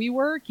ties like we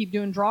were, keep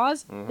doing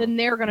draws, then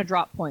they're going to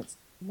drop points.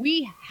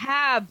 We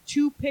have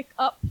to pick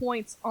up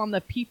points on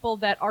the people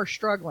that are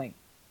struggling.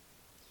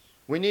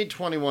 We need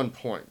 21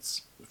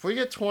 points. If we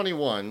get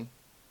 21,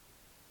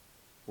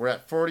 we're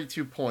at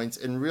 42 points,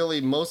 and really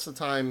most of the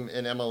time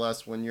in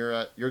MLS, when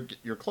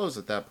you're close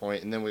at that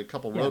point, and then with a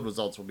couple road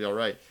results will be all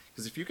right.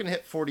 Because if you can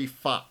hit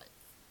 45,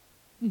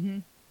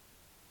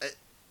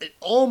 it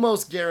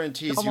almost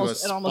guarantees you a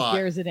spot. It almost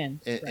gears it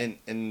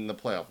in the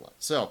playoff line.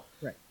 So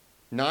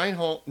 9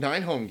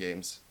 home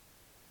games.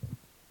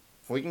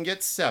 If we can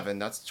get 7,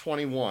 that's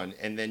 21,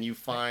 and then you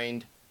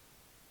find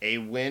a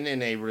win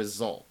and a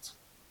result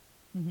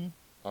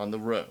on the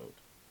road.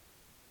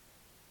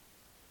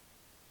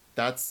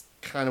 That's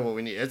kind of what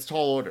we need. It's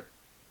tall order.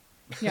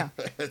 Yeah.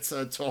 It's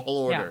a tall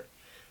order. Yeah.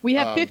 We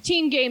have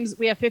 15 games.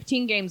 We have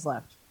 15 games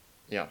left.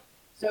 Yeah.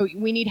 So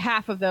we need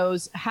half of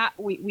those.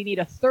 We need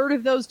a third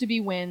of those to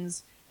be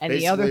wins, and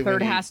basically, the other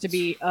third has to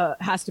be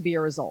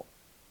a result.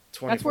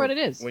 That's what it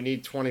is. We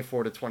need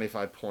 24 to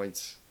 25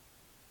 points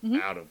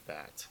out of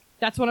that.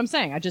 That's what I'm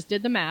saying. I just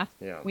did the math.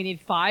 Yeah. We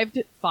need 5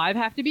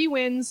 have to be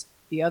wins.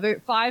 The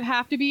other 5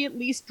 have to be at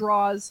least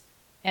draws.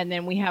 And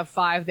then we have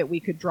 5 that we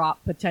could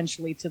drop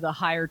potentially to the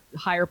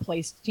higher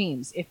placed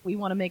teams. If we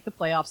want to make the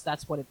playoffs,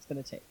 that's what it's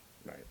going to take.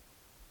 Right.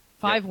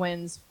 5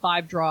 wins,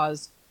 5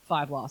 draws,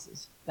 5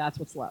 losses. That's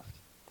what's left.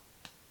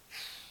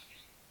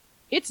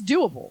 It's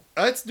doable.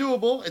 It's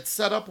doable. It's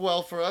set up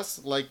well for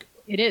us. Like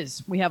it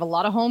is. We have a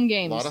lot of home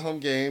games. A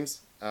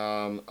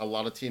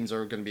lot of teams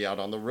are going to be out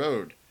on the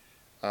road.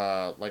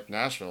 Like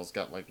Nashville's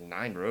got like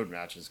 9 road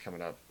matches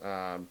coming up.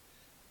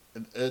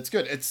 It's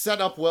good. It's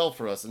set up well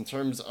for us in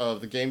terms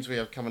of the games we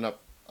have coming up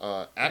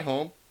at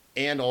home,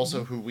 and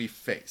also who we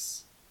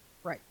face.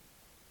 Right.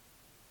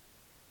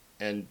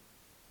 And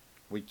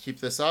we keep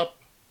this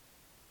up.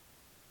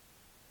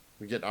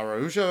 We get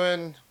Araujo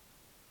in.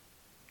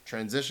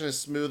 Transition is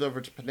smooth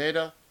over to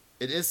Pineda.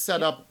 it is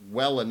set up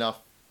well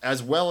enough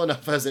as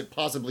it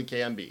possibly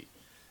can be.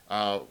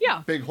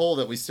 Big hole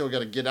that we still got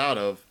to get out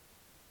of,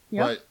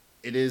 but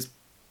it is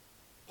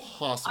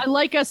possible.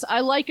 I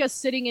like us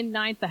sitting in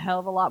 9th a hell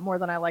of a lot more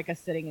than I like us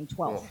sitting in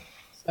 12th.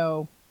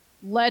 So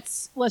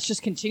let's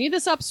just continue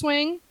this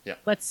upswing. Yeah.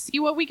 Let's see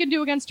what we can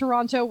do against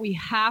Toronto. We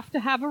have to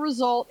have a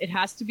result. It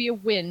has to be a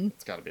win.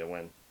 It's got to be a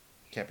win.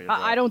 Can't be a draw.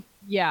 I don't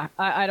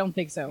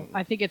think so.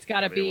 I think it's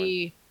got to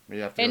be.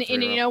 And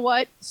you know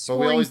what?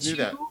 Scoring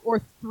 2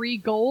 or 3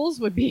 goals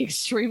would be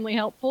extremely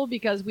helpful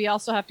because we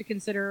also have to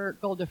consider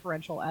goal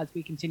differential as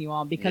we continue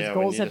on because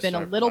goals have been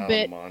a little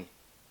bit.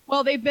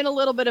 Well, they've been a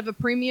little bit of a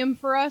premium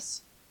for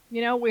us.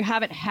 You know, we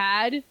haven't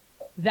had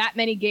that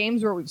many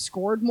games where we've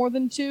scored more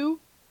than 2.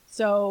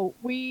 So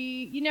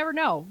you never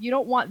know. You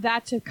don't want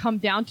that to come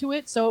down to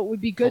it. So it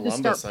would be good to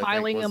start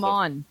piling them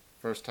on.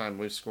 First time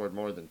we've scored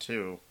more than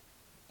 2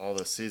 all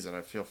this season.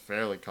 I feel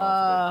fairly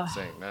confident in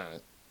saying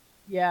that.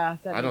 Yeah,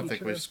 I don't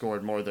think we've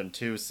scored more than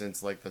 2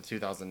 since like the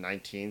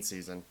 2019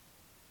 season.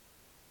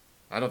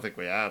 I don't think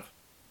we have.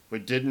 We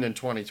didn't in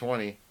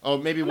 2020. Oh,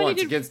 maybe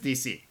once against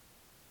DC.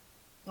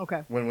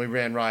 Okay. When we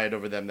ran riot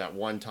over them that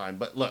one time.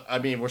 But look, I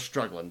mean, we're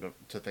struggling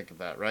to think of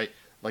that, right?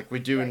 Like, we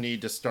do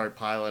need to start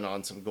piling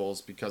on some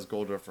goals because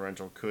goal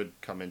differential could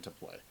come into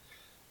play.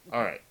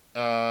 All right.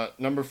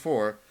 Number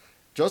 4.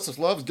 Joseph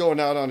Love's going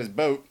out on his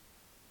boat.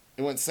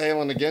 He went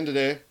sailing again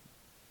today.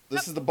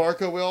 This is the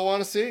Barco we all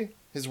want to see.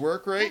 His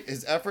work rate,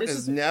 his effort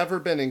has never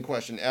been in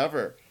question,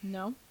 ever.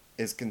 No.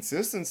 His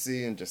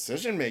consistency and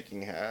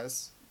decision-making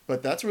has.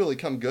 But that's really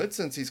come good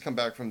since he's come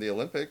back from the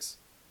Olympics.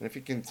 And if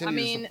he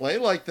continues to play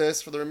like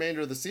this for the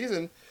remainder of the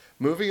season,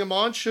 moving him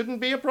on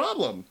shouldn't be a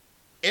problem.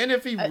 And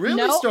if he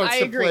really starts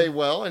to play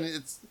well and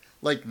it's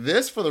like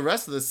this for the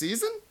rest of the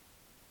season,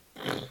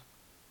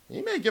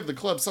 he may give the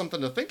club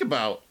something to think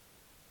about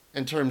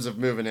in terms of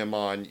moving him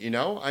on, you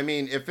know? I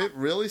mean, if it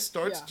really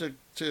starts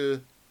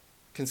to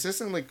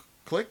consistently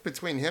click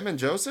between him and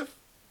Joseph,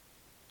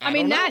 I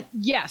think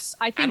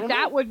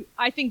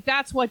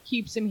that's what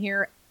keeps him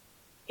here,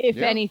 if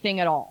anything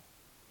at all.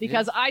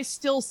 Because I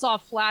still saw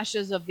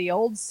flashes of the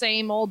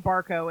same old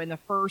Barco in the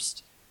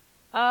first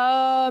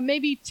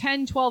maybe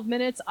 10, 12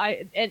 minutes.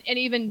 And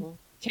even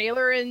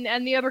Taylor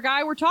and the other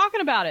guy were talking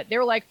about it. They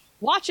were like,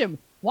 watch him.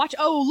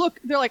 Oh, look.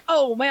 They're like,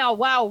 oh,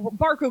 wow.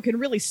 Barco can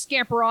really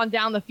scamper on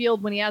down the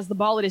field when he has the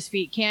ball at his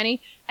feet, can he?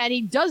 And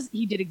he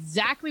did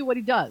exactly what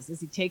he does, is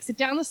he takes it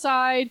down the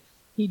side.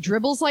 He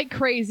dribbles like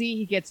crazy.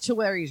 He gets to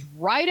where he's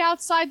right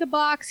outside the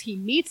box. He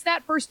meets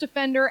that first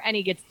defender, and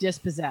he gets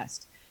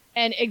dispossessed.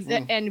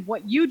 And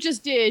what you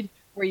just did,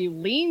 where you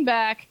lean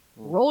back,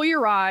 roll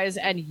your eyes,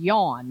 and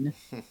yawn,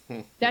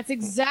 that's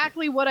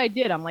exactly what I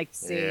did. I'm like,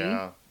 see?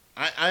 Yeah.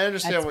 I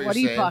understand that's what you're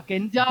saying. He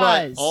fucking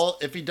does. But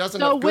if he doesn't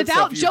have good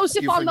without stuff,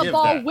 Joseph you on the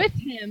ball that. with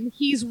him,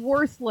 he's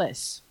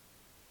worthless.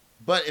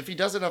 But if he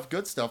doesn't have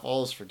good stuff,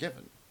 all is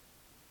forgiven.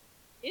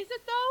 Is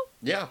it though?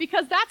 Yeah.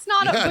 Because that's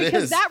not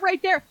that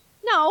right there.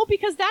 No,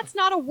 because that's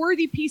not a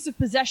worthy piece of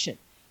possession.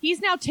 He's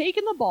now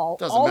taken the ball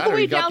all the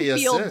way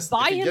downfield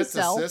by if he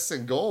himself. Gets assists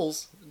and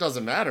goals. It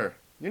doesn't matter.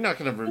 You're not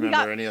going to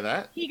remember any of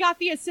that. He got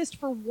the assist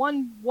for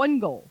one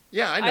goal.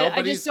 Yeah, I know, but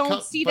I just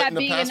don't see that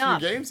being enough. In the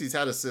past few games, he's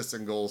had assists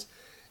and goals,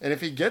 and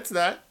if he gets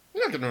that,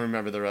 you're not going to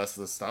remember the rest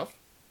of the stuff.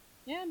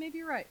 Yeah, maybe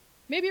you're right.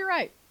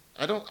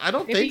 I don't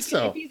think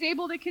so. If he's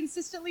able to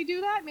consistently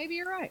do that, maybe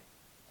you're right.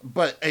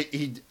 But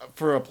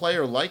for a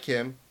player like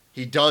him,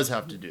 he does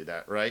have to do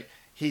that, right?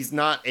 He's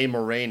not a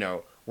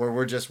Moreno where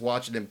we're just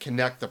watching him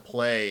connect the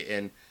play,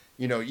 and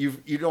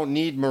you don't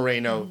need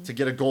Moreno to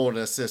get a goal and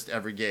assist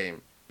every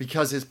game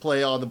because his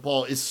play on the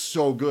ball is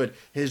so good.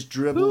 His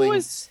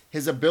dribbling,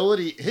 his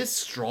ability, his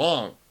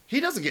strong. He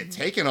doesn't get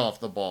taken off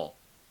the ball.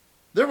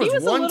 There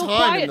was one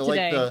time in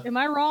the Am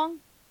I wrong?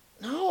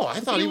 No, I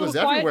thought he was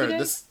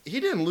everywhere. He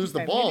didn't lose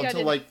the ball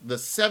until like the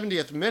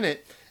 70th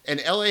minute, and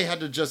LA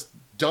had to just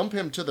dump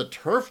him to the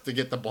turf to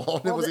get the ball,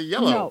 and it was a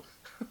yellow. No.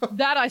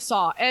 That I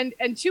saw. And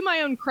to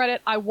my own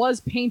credit, I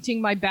was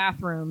painting my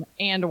bathroom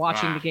and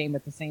watching the game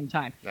at the same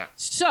time. Yeah.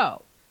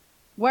 So,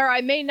 where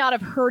I may not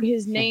have heard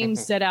his name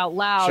said out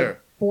loud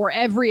for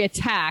every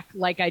attack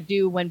like I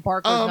do when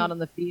Barco's not on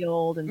the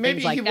field and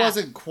things like that. Maybe he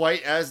wasn't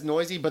quite as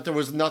noisy, but there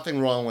was nothing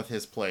wrong with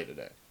his play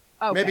today.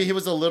 Okay. Maybe he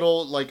was a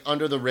little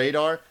under the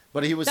radar,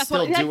 but he was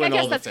still doing all the things. I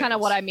guess that's kind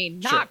of what I mean.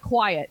 Not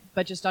quiet,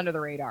 but just under the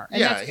radar.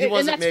 And he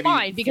wasn't and that's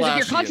fine because if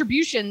your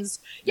contributions,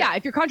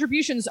 if your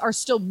contributions are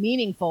still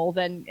meaningful,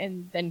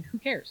 then who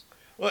cares?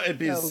 Well, it'd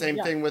be the same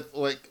thing with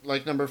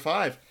like number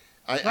 5.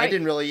 I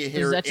didn't really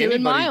hear anybody.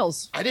 And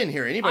Miles. I didn't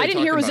hear anybody. I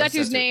didn't hear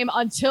Rossetto's name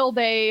until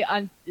they.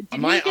 Did he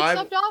get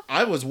subbed off?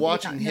 I was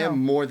watching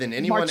him more than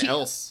anyone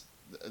else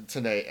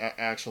today.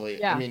 Actually,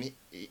 yeah. I mean,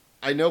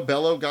 I know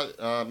Bello got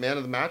man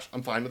of the match.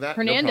 I'm fine with that.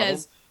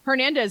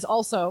 Hernandez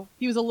also.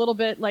 He was a little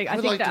bit like I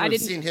think that I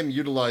didn't seen him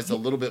utilized a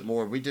little bit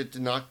more. We did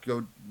not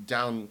go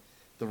down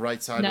the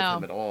right side of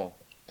him at all.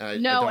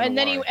 And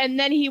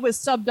then he was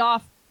subbed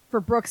off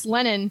for Brooks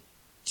Lennon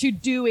to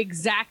do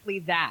exactly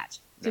that.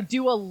 to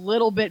do a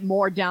little bit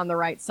more down the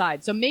right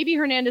side. So maybe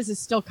Hernandez is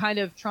still kind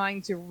of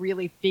trying to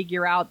really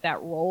figure out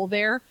that role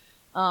there.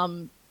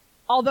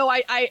 Although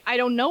I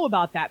don't know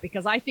about that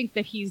because I think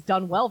that he's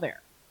done well there.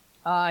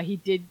 He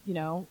did,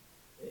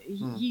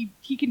 he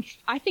can.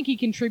 I think he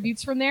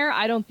contributes from there.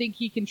 I don't think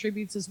he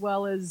contributes as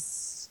well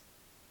as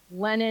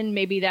Lennon.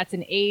 Maybe that's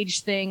an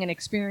age thing, an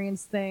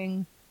experience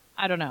thing.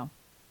 I don't know.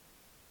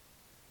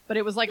 But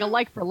it was like a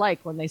like for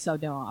like when they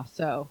subbed him off.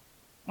 So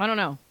I don't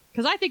know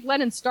because I think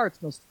Lennon starts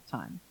most of the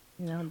time.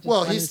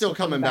 Well, he's still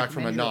coming back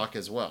from a knock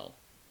as well.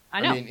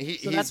 I know. I mean,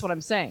 so that's what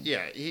I'm saying.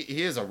 Yeah,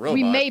 he is a robot.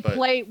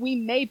 We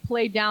may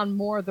play down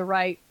more the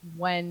right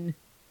when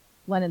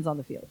Lennon's on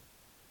the field.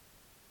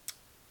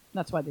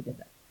 That's why they did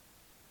that.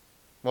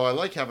 Well, I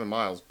like having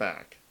Miles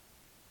back.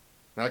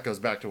 That goes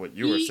back to what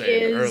you were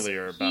saying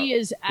earlier about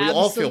we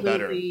all feel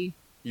better.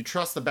 You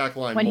trust the back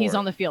line when more. He's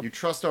on the field. You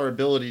trust our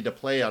ability to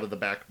play out of the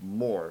back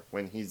more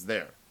when he's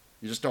there.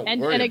 You just don't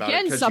worry about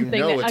it because you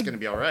know it's going to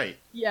be all right.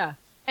 Yeah.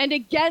 And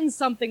again,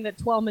 something that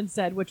Twellman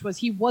said, which was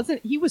he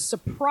was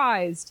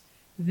surprised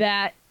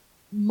that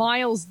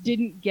Miles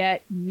didn't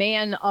get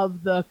man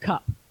of the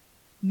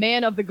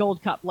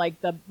Gold Cup,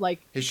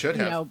 he should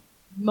have.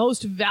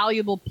 Most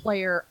valuable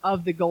player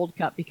of the Gold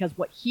Cup because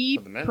what he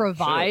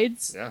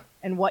provides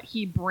and what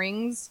he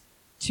brings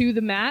to the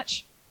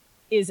match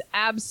is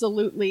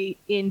absolutely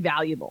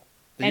invaluable.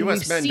 The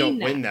U.S. men don't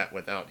win that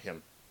without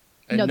him.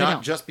 And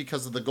not just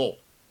because of the goal.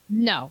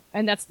 No,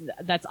 and that's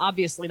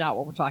obviously not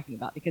what we're talking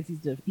about because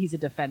he's a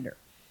defender.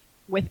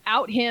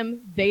 Without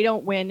him, they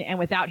don't win, and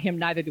without him,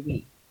 neither do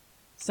we.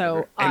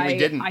 So we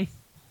didn't.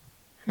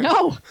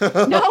 No,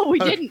 we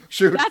didn't.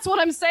 Shoot. That's what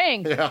I'm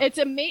saying. Yeah.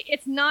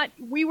 It's not.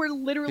 We were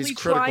literally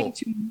trying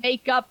to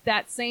make up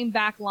that same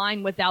back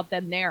line without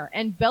them there,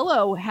 and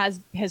Bello has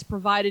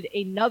provided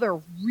another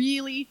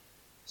really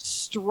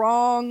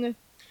strong.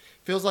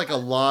 Feels like a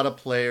lot of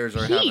players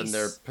are having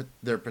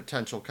their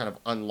potential kind of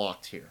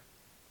unlocked here.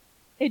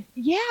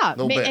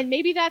 And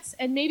maybe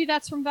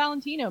that's from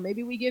Valentino.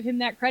 Maybe we give him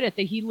that credit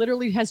that he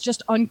literally has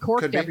just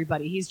uncorked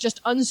everybody. He's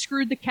just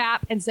unscrewed the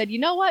cap and said, "You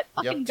know what?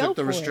 Fucking go took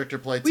the for restrictor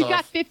it. plates We've off.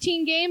 got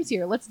 15 games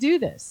here. Let's do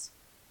this."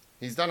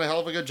 He's done a hell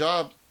of a good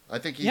job. I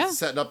think he's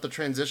setting up the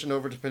transition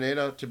over to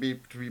Pineda to be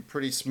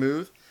pretty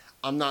smooth.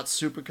 I'm not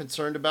super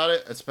concerned about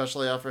it,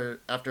 especially after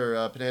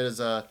Pineda's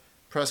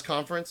press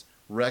conference,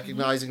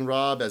 recognizing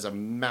Rob as a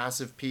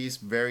massive piece,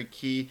 very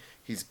key.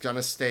 He's going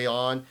to stay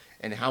on,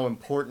 and how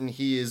important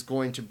he is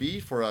going to be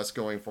for us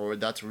going forward.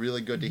 That's really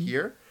good to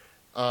hear.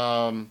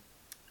 I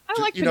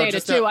like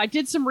Pineda too. I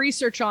did some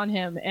research on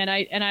him, and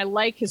I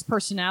like his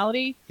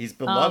personality. He's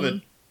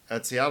beloved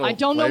at Seattle. I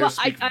don't know.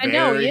 I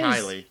know he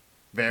is.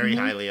 Very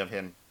highly of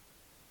him.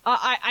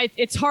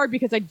 It's hard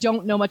because I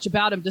don't know much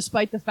about him,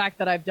 despite the fact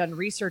that I've done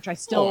research. I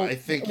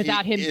think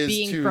without him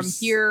being from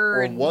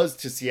here was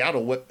to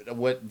Seattle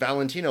what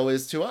Valentino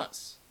is to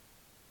us.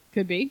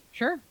 Could be,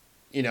 sure.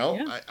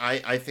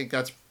 I think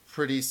that's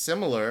pretty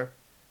similar.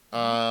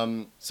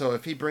 So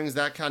if he brings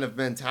that kind of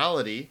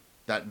mentality,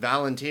 that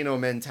Valentino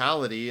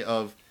mentality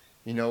of,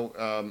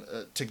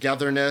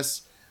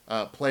 togetherness,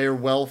 player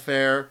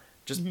welfare,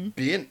 just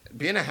being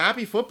a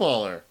happy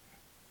footballer.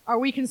 Are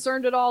we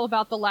concerned at all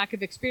about the lack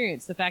of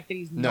experience? The fact that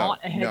he's not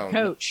a head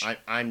coach?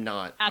 I'm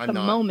not. At the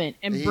moment,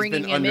 and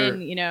bringing him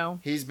in,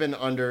 He's been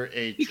under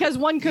because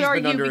one could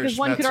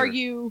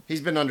argue.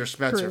 He's been under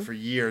Schmetzer for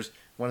years.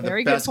 One of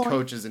the best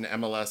coaches in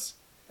MLS.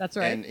 That's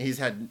right. And he's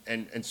had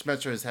and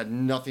Schmetzer has had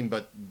nothing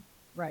but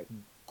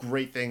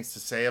great things to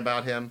say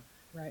about him.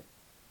 Right.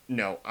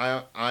 No,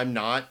 I'm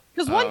not.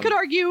 Because one could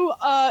argue,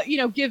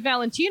 give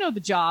Valentino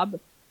the job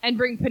and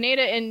bring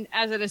Pineda in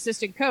as an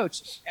assistant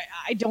coach.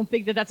 I don't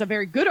think that that's a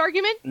very good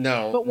argument.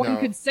 No, but one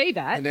could say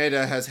that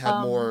Pineda has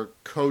had more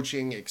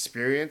coaching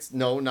experience.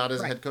 No, not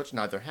as a head coach.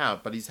 Neither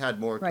have, but he's had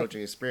more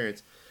coaching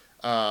experience.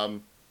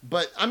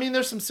 But I mean,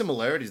 there's some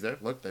similarities there.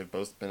 Look, they've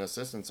both been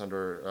assistants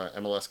under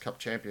MLS Cup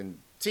champion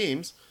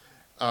teams.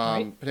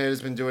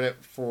 Pineda's been doing it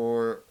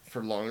for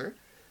longer.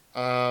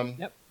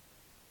 Yep.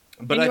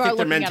 But I think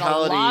their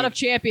mentality, a lot of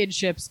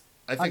championships.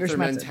 I think their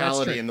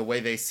mentality and the way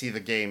they see the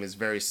game is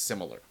very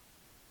similar.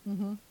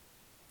 Mm-hmm.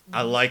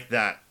 I like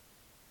that.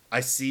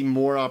 I see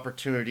more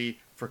opportunity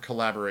for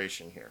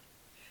collaboration here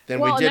than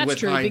we did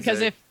with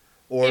Heinze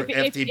or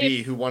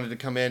FTB, who wanted to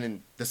come in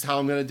and this is how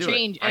I'm going to do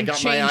it. I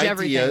got my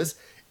ideas,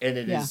 and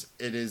it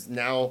is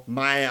now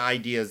my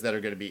ideas that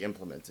are going to be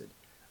implemented.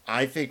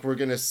 I think we're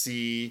going to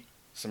see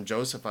some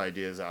Joseph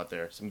ideas out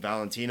there, some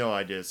Valentino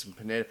ideas, some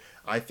Pineda.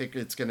 I think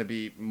it's going to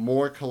be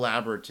more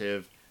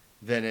collaborative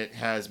than it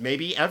has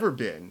maybe ever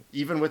been,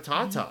 even with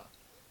Tata.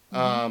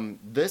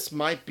 Mm-hmm. This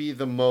might be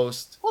the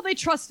most. Well, they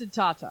trusted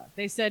Tata.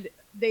 They said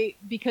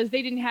because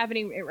they didn't have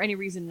any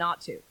reason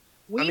not to.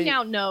 We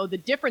now know the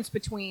difference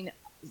between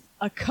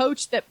a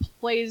coach that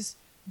plays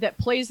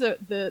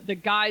the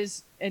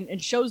guys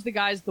and shows the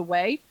guys the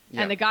way,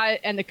 and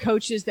the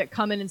coaches that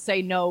come in and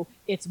say, no,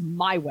 it's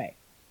my way.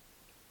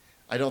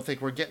 I don't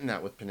think we're getting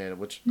that with Pineda,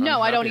 which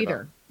I don't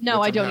either.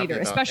 No, I don't either.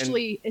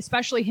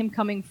 Especially him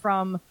coming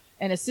from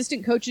an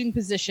assistant coaching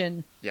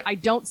position, Yeah. I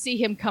don't see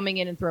him coming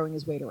in and throwing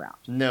his weight around.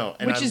 No,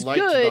 and which I is liked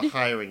good. the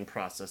hiring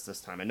process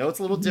this time. I know it's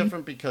a little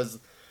different because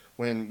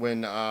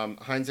when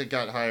Heinz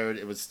got hired,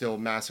 it was still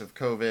massive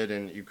COVID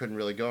and you couldn't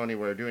really go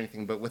anywhere or do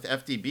anything. But with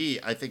FDB,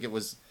 I think it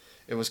was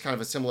kind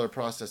of a similar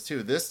process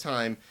too. This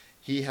time,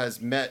 he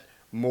has met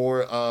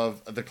more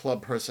of the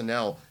club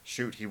personnel.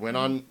 Shoot, he went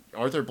on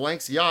Arthur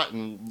Blank's yacht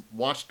and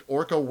watched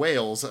orca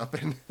whales up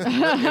in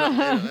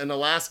in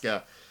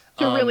Alaska.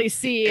 To really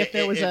see if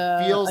there was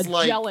a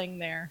gelling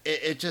there.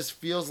 It just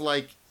feels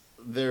like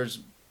there's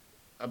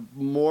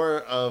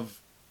more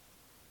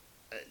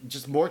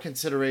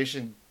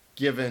consideration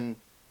given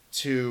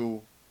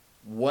to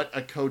what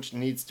a coach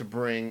needs to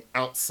bring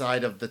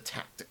outside of the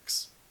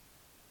tactics.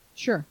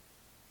 Sure.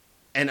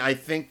 And I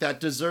think that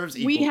deserves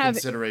equal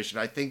consideration.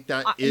 I think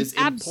that is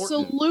important.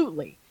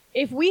 Absolutely.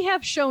 If we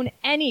have shown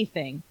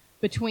anything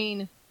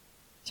between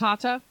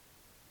Tata,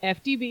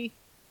 FDB,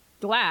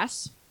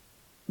 Glass,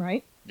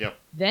 right? Yep.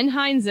 Then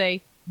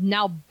Heinze,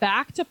 now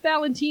back to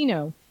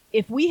Valentino.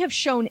 If we have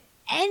shown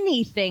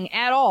anything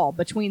at all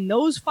between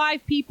those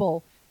 5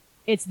 people,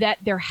 it's that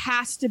there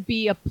has to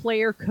be a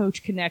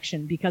player-coach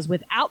connection, because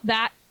without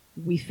that,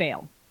 we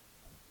fail.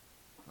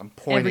 I'm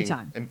pointing every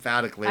time.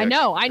 Emphatically. I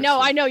know.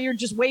 You're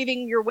just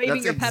waving your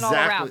pen all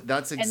around.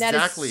 That's exactly and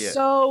that is it.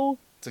 So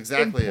it's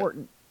exactly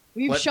important.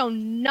 We've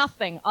shown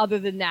nothing other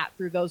than that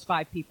through those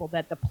 5 people,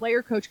 that the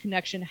player-coach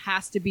connection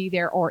has to be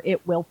there or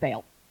it will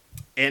fail.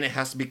 And it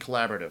has to be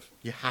collaborative.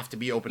 You have to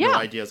be open to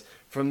ideas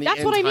from the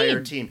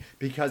entire team,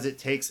 because it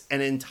takes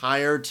an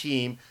entire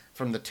team,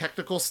 from the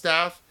technical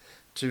staff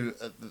to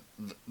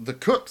the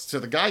cooks, to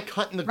the guy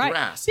cutting the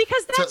grass.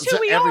 Because that's who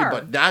we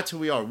are. That's who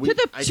we are. To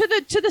the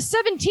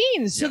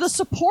 17s, to the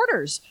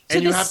supporters, to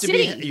and the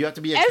city. You have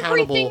to be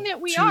accountable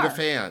to the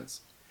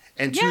fans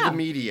and to the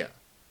media.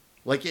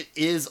 Like, it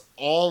is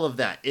all of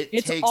that.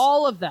 It takes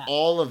all of that.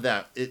 All of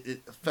that.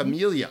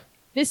 Familia.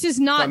 This is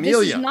not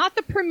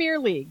the Premier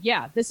League.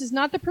 Yeah, this is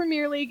not the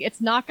Premier League.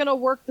 It's not going to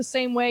work the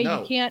same way.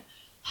 No. You can't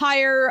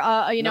hire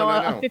a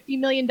 $50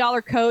 million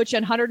coach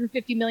and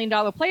 $150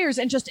 million players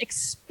and just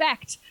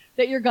expect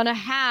that you're going to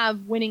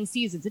have winning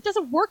seasons. It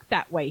doesn't work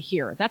that way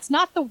here. That's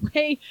not the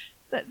way.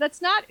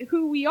 That's not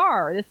who we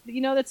are.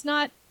 That's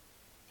not.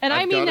 And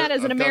I mean that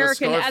as an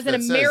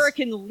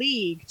American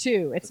league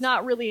too. It's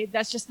not really.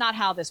 That's just not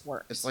how this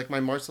works. It's like my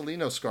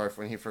Marcelino scarf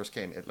when he first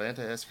came.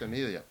 Atlanta es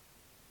familia.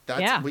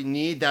 We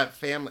need that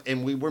family,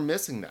 and we were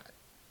missing that.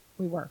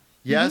 We were.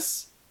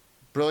 Yes,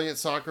 brilliant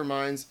soccer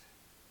minds,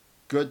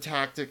 good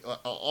tactic,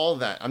 all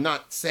that. I'm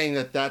not saying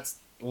that that's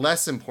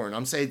less important.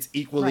 I'm saying it's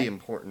equally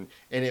important,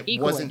 and it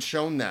wasn't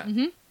shown that.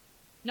 Mm-hmm.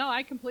 No,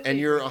 I completely And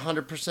you're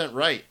 100%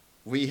 right.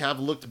 We have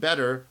looked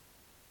better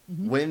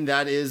when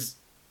that is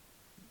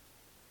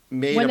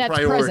made a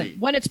priority. Present.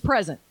 When it's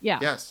present, yeah.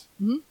 Yes.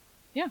 Mm-hmm.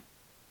 Yeah.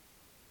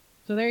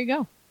 So there you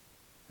go.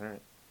 All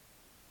right.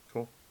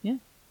 Cool. Yeah.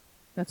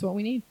 That's what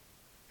we need.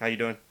 How you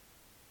doing?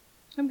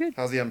 I'm good.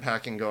 How's the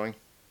unpacking going?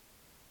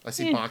 I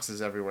see boxes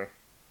everywhere.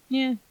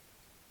 Yeah.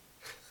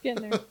 It's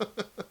getting there.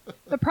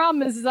 The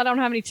problem is I don't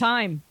have any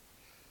time.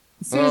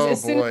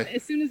 As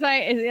soon as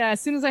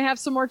I have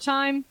some more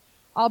time,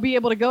 I'll be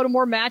able to go to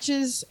more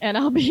matches and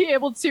I'll be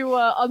able to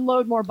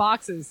unload more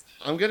boxes.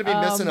 I'm going to be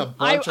missing a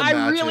bunch of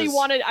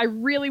matches. I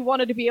really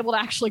wanted to be able to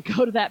actually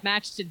go to that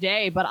match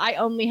today, but I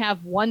only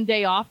have 1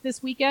 day off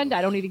this weekend.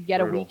 I don't even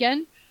get a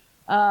weekend.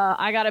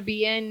 I got to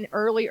be in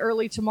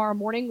early tomorrow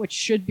morning, which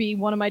should be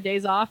one of my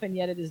days off, and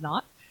yet it is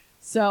not.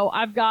 So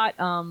I've got,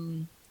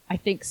 I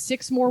think,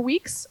 6 more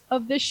weeks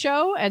of this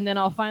show, and then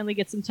I'll finally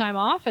get some time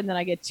off, and then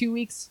I get 2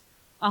 weeks.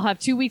 I'll have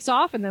 2 weeks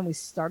off, and then we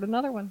start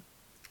another one.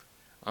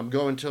 I'm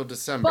going till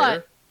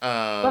December.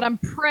 But I'm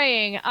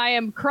praying, I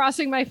am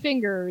crossing my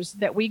fingers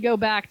that we go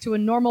back to a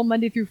normal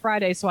Monday through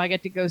Friday so I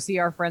get to go see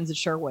our friends at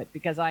Sherwood,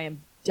 because I am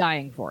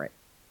dying for it.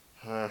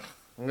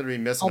 I'm going to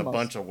be missing a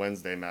bunch of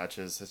Wednesday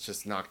matches. It's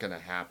just not going to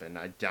happen.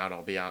 I doubt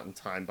I'll be out in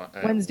time.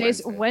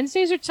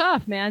 Wednesdays are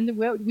tough, man.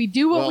 We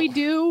do what we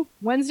do.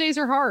 Wednesdays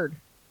are hard.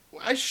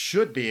 I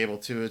should be able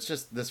to. It's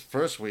just this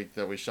first week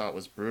that we shot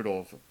was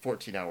brutal.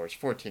 14 hours,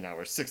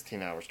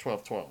 16 hours,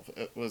 12.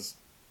 It was...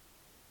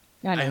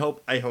 I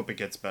hope it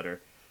gets better.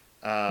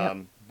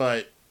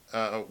 But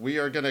we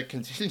are going to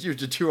continue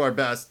to do our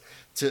best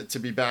to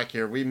be back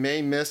here. We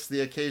may miss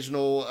the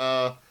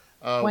occasional...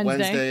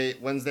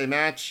 Wednesday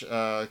match,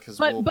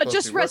 but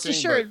just rest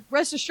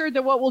assured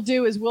that what we'll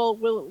do is we'll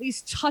at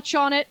least touch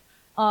on it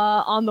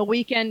on the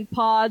weekend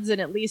pods and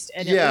at least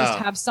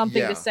have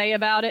something to say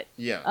about it.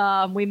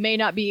 Yeah. We may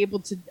not be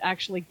able to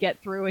actually get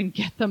through and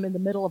get them in the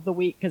middle of the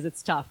week because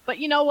it's tough. But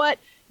you know what?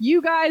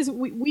 You guys,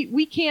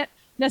 we can't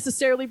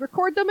necessarily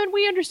record them, and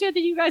we understand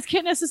that you guys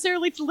can't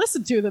necessarily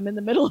listen to them in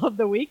the middle of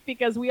the week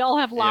because we all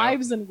have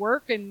lives and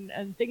work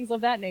and things of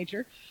that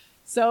nature.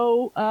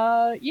 So,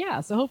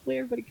 so hopefully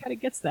everybody kind of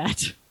gets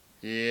that.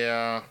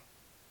 Yeah.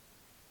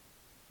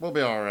 We'll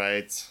be all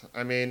right.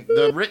 I mean,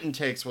 the written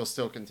takes will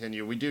still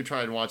continue. We do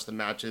try and watch the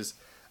matches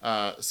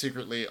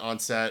secretly on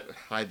set,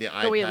 hide the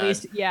iPad.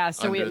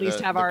 So we at least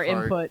have our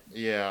input.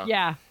 Yeah.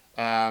 Yeah.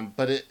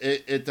 But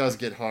it does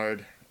get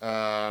hard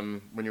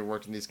when you're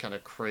working these kind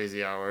of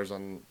crazy hours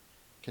on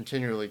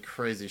continually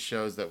crazy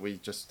shows that we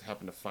just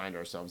happen to find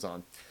ourselves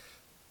on.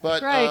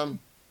 But That's right.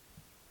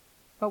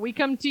 But we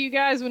come to you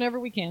guys whenever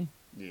we can.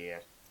 yeah.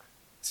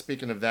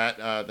 Speaking of that,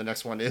 the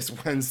next one is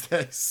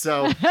Wednesday,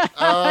 so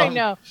I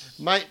know.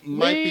 Might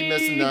be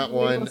missing that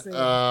one. see.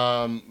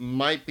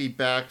 Might be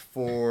back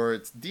for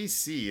it's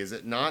DC, is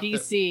it not?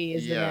 DC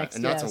is the next.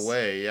 And that's yes.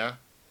 away, yeah.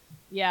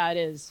 Yeah, it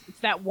is. It's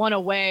that one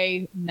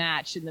away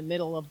match in the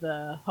middle of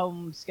the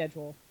home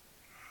schedule.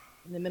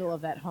 In the middle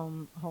of that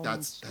home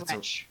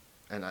stretch.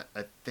 And I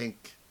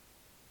think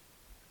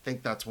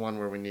that's one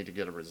where we need to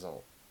get a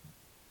result.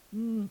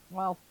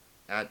 Well,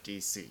 at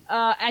DC.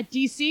 At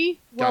DC,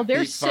 well,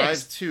 they're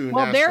sixth. 5-2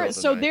 well,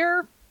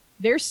 Nashville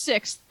they're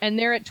sixth, and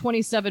they're at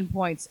 27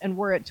 points, and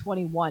we're at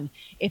 21.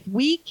 If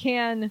we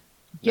can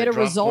get a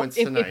result,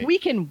 if we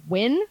can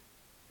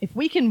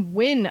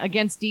win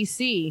against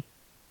DC,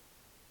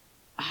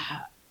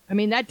 I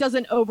mean, that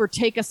doesn't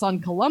overtake us on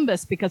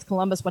Columbus because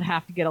Columbus would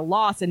have to get a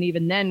loss, and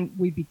even then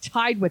we'd be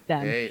tied with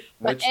them.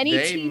 But any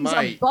teams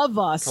above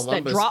us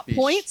that drop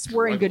points,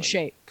 we're in good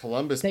shape.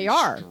 Columbus they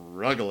are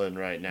struggling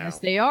right now. Yes,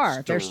 they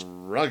are. They're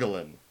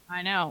struggling.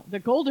 I know. The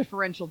goal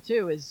differential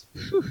too is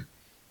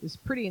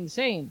pretty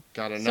insane.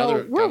 Got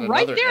another. So we're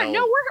right there. L.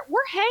 No,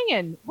 we're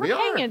hanging. We're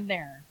hanging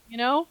there. You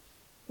know,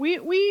 we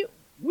could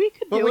do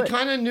it. But we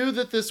kind of knew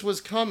that this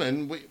was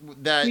coming. We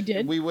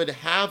did. We would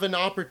have an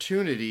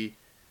opportunity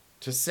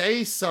to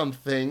say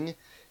something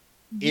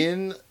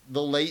in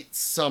the late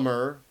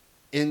summer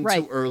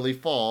into early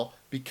fall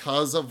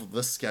because of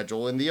the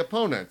schedule and the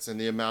opponents and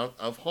the amount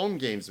of home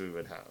games we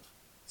would have.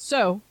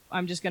 So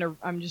I'm just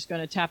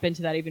gonna tap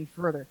into that even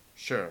further.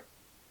 Sure.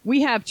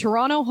 We have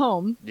Toronto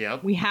home.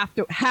 Yep. We have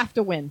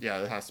to win.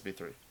 Yeah, it has to be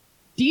 3.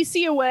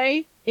 DC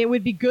away. It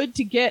would be good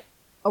to get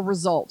a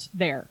result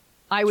there.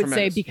 I would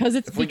say because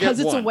it's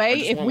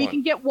away. If we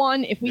can get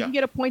one, if we can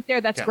get a point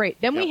there, that's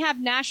great. Then we have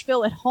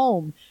Nashville at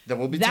home. That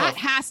will be tough. That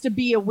has to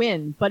be a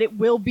win, but it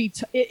will be.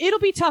 It'll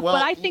be tough,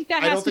 but I think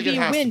that has to be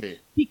a win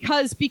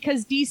because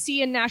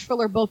DC and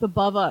Nashville are both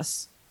above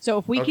us. So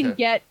if we can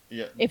get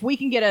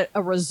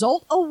a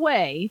result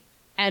away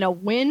and a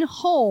win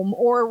home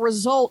or a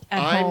result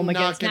at home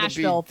against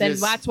Nashville, then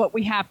that's what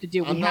we have to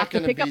do. We have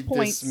to pick up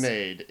points. I'm not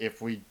going to be dismayed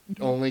if we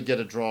only get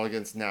a draw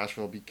against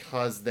Nashville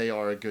because they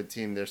are a good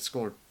team. They've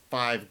scored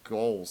 5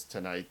 goals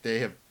tonight. They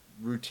have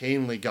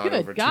routinely got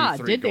over 2-3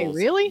 goals. Did they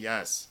really?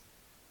 Yes.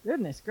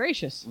 Goodness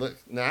gracious. Look,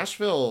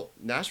 Nashville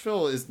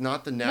is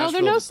not the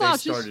Nashville that they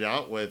started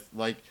out with.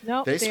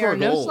 They score goals.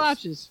 No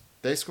slouches.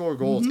 They score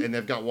goals, and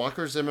they've got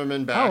Walker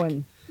Zimmerman back. Oh,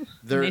 and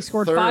they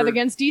scored 5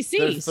 against DC.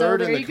 They're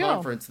third in the go.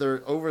 conference.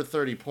 They're over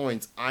 30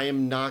 points. I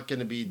am not going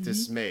to be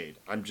dismayed.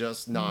 I'm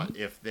just not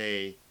if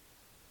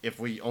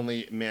we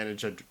only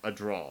manage a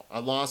draw. A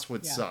loss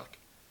would suck.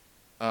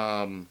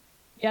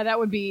 Yeah, that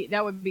would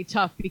be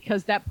tough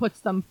because that puts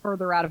them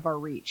further out of our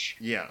reach.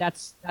 Yeah,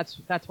 that's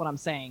what I'm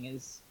saying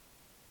is,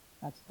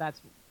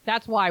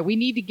 that's why we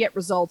need to get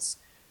results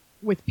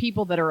with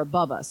people that are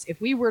above us.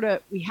 If we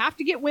have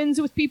to get wins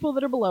with people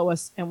that are below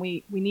us, and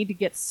we need to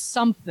get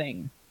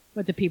something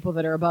with the people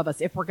that are above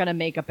us if we're going to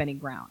make up any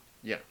ground.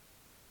 Yeah.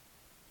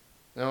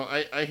 No,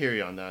 I hear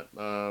you on that.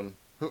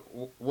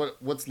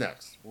 What's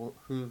next?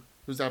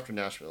 Who's after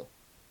Nashville?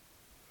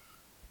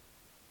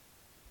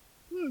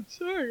 Oh,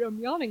 sorry, I'm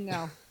yawning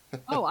now.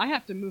 Oh, I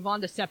have to move on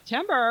to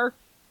September.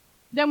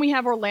 Then we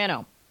have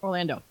Orlando.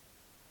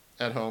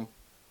 At home?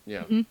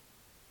 Yeah. Mm-hmm.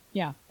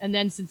 Yeah, and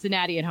then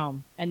Cincinnati at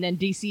home, and then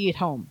DC at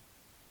home.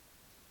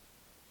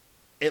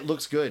 It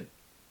looks good.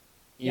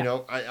 You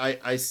know,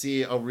 I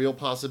see a real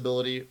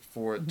possibility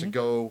for it to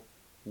go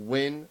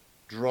win,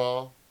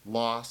 draw,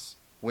 loss,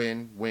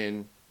 win.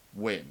 Win,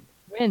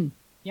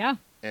 yeah.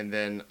 And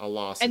then a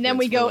loss. And then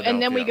we go away.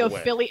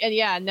 Philly,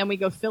 and then we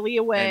go Philly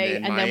away,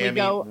 and then we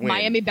go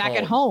Miami back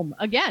at home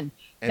again.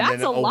 And that's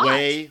then a lot.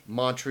 Away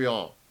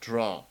Montreal,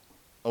 draw.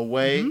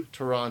 Away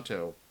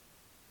Toronto,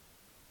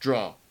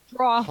 draw.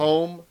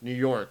 Home New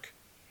York.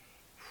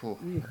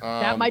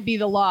 That might be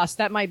the loss.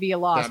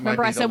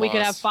 Remember, I said we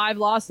could have 5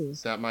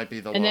 losses. That might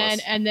be the loss.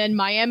 And then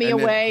Miami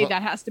away.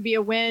 That has to be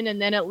a win.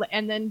 And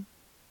then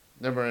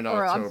never in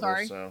October. I'm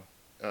sorry. So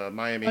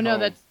Miami. Oh no,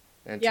 home.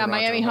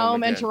 Miami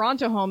home and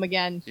Toronto home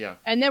again. Yeah.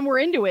 And then we're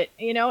into it,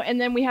 and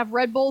then we have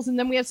Red Bulls, and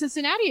then we have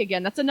Cincinnati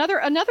again. That's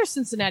another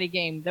Cincinnati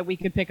game that we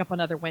could pick up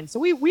another win. So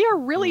we are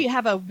really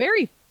have a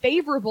very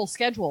favorable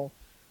schedule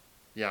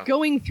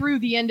going through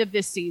the end of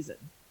this season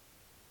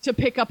to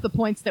pick up the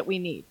points that we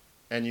need.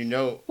 And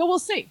but we'll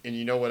see. And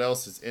you know what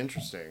else is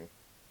interesting?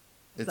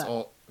 It's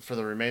all for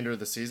the remainder of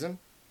the season.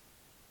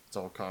 It's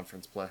all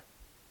conference play.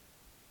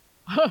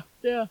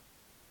 Yeah.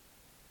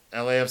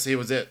 LAFC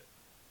was it.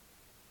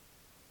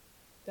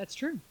 That's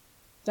true.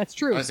 So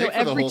for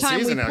every time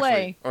season, we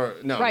play,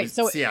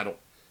 Seattle.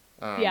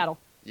 Seattle.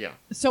 Yeah.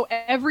 So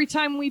every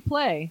time we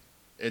play,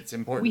 it's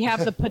important. We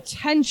have the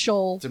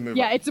potential to move.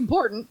 Yeah, up. It's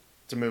important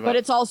to move but up.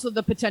 It's also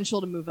the potential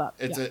to move up.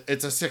 It's a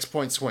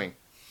 6-point swing.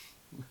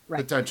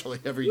 Right. Potentially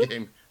every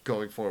game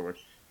going forward.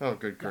 Oh,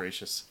 good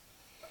gracious.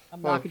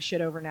 I'm knocking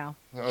shit over now.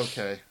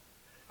 Okay.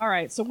 All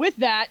right. So with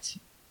that,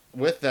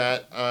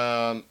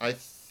 I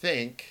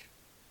think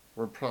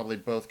we're probably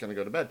both going to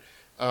go to bed.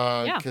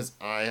 Because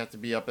I have to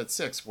be up at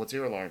 6. What's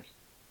your alarm?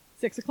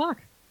 6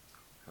 o'clock.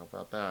 How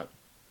about that?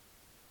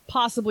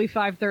 Possibly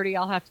 5:30.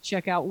 I'll have to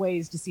check out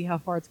Waze to see how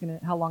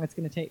long it's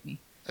gonna take me.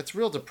 It's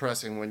real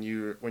depressing when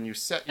you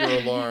set your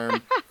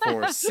alarm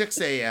for 6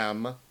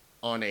 a.m.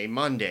 on a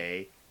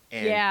Monday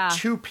and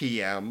 2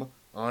 p.m.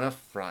 on a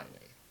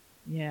Friday.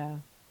 Yeah,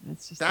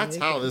 that's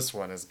how this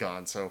one has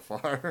gone so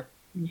far.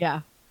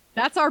 Yeah,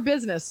 that's our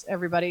business,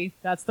 everybody.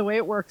 That's the way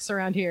it works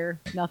around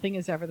here. Nothing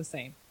is ever the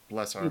same.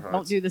 Bless our hearts.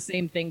 Don't do the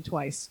same thing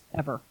twice,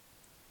 ever.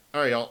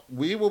 All right, y'all.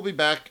 We will be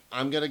back.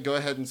 I'm gonna go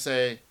ahead and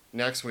say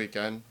next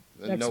weekend.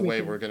 No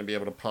way we're going to be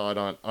able to pod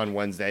on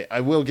Wednesday. I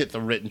will get the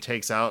written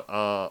takes out.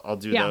 I'll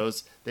do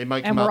those. They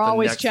might come out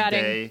the next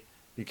day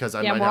because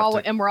I might have to...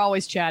 And we're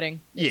always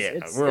chatting.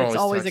 It's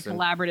always a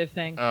collaborative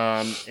thing.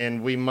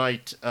 And we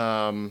might... is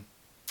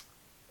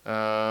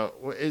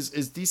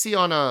DC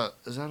on a...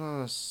 Is that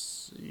on a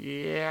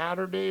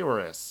Saturday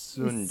or a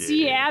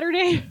Sunday?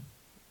 Saturday?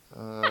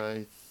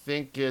 I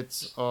think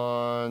it's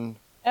on...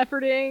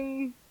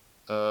 Efforting.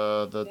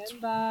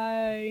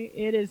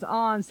 It is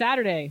on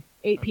Saturday.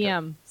 8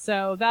 p.m.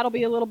 So that'll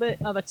be a little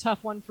bit of a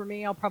tough one for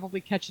me. I'll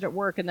probably catch it at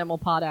work and then we'll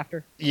pod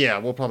after. Yeah,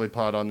 we'll probably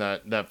pod on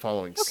that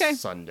following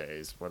Sunday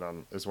is what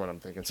I'm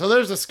thinking. So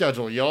there's the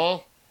schedule,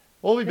 y'all.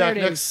 We'll be back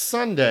next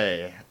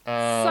Sunday.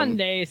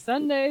 Sunday.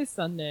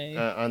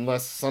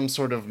 Unless some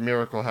sort of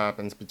miracle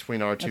happens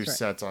between our two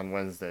sets on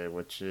Wednesday,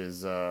 which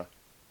is not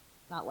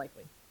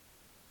likely.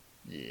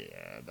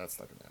 Yeah, that's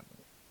not gonna happen.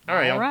 All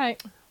right, y'all. All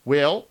right.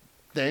 Well,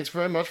 thanks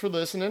very much for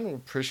listening. We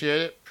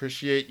appreciate it.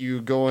 Appreciate you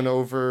going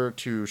over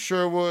to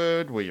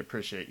Sherwood. We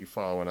appreciate you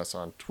following us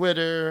on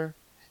Twitter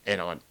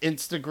and on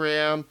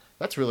Instagram.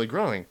 That's really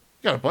growing.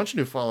 We got a bunch of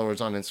new followers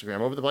on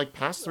Instagram over the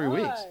past 3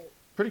 weeks.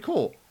 Pretty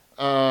cool.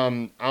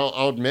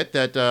 I'll admit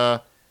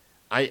that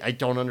I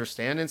don't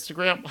understand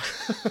Instagram.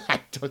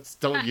 I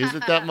don't use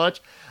it that much.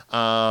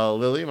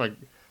 Lily, my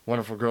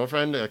wonderful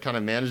girlfriend, kind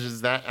of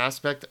manages that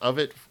aspect of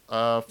it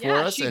for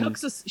us.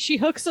 She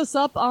hooks us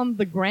up on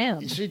the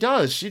gram. She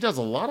does. She does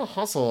a lot of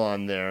hustle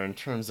on there in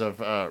terms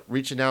of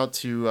reaching out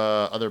to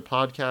other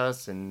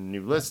podcasts and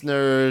new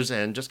listeners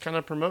and just kind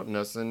of promoting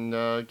us and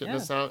getting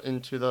us out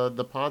into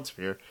the pod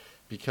sphere.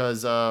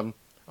 Because I'll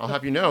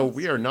have you know,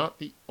 we are not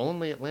the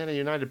only Atlanta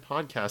United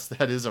podcast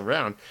that is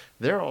around.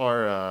 There's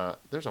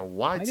a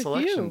wide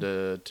selection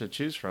to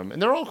choose from.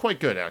 And they're all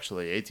quite good,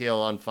 actually.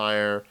 ATL on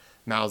Fire,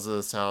 Mouths of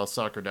the South,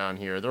 Soccer Down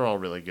Here. They're all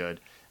really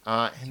good.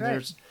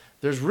 And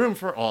there's room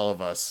for all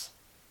of us.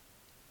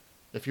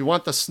 If you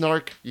want the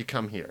snark, you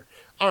come here.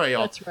 All right,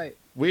 y'all. That's right.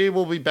 We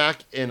will be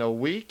back in a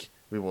week.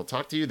 We will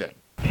talk to you then.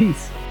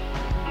 Peace.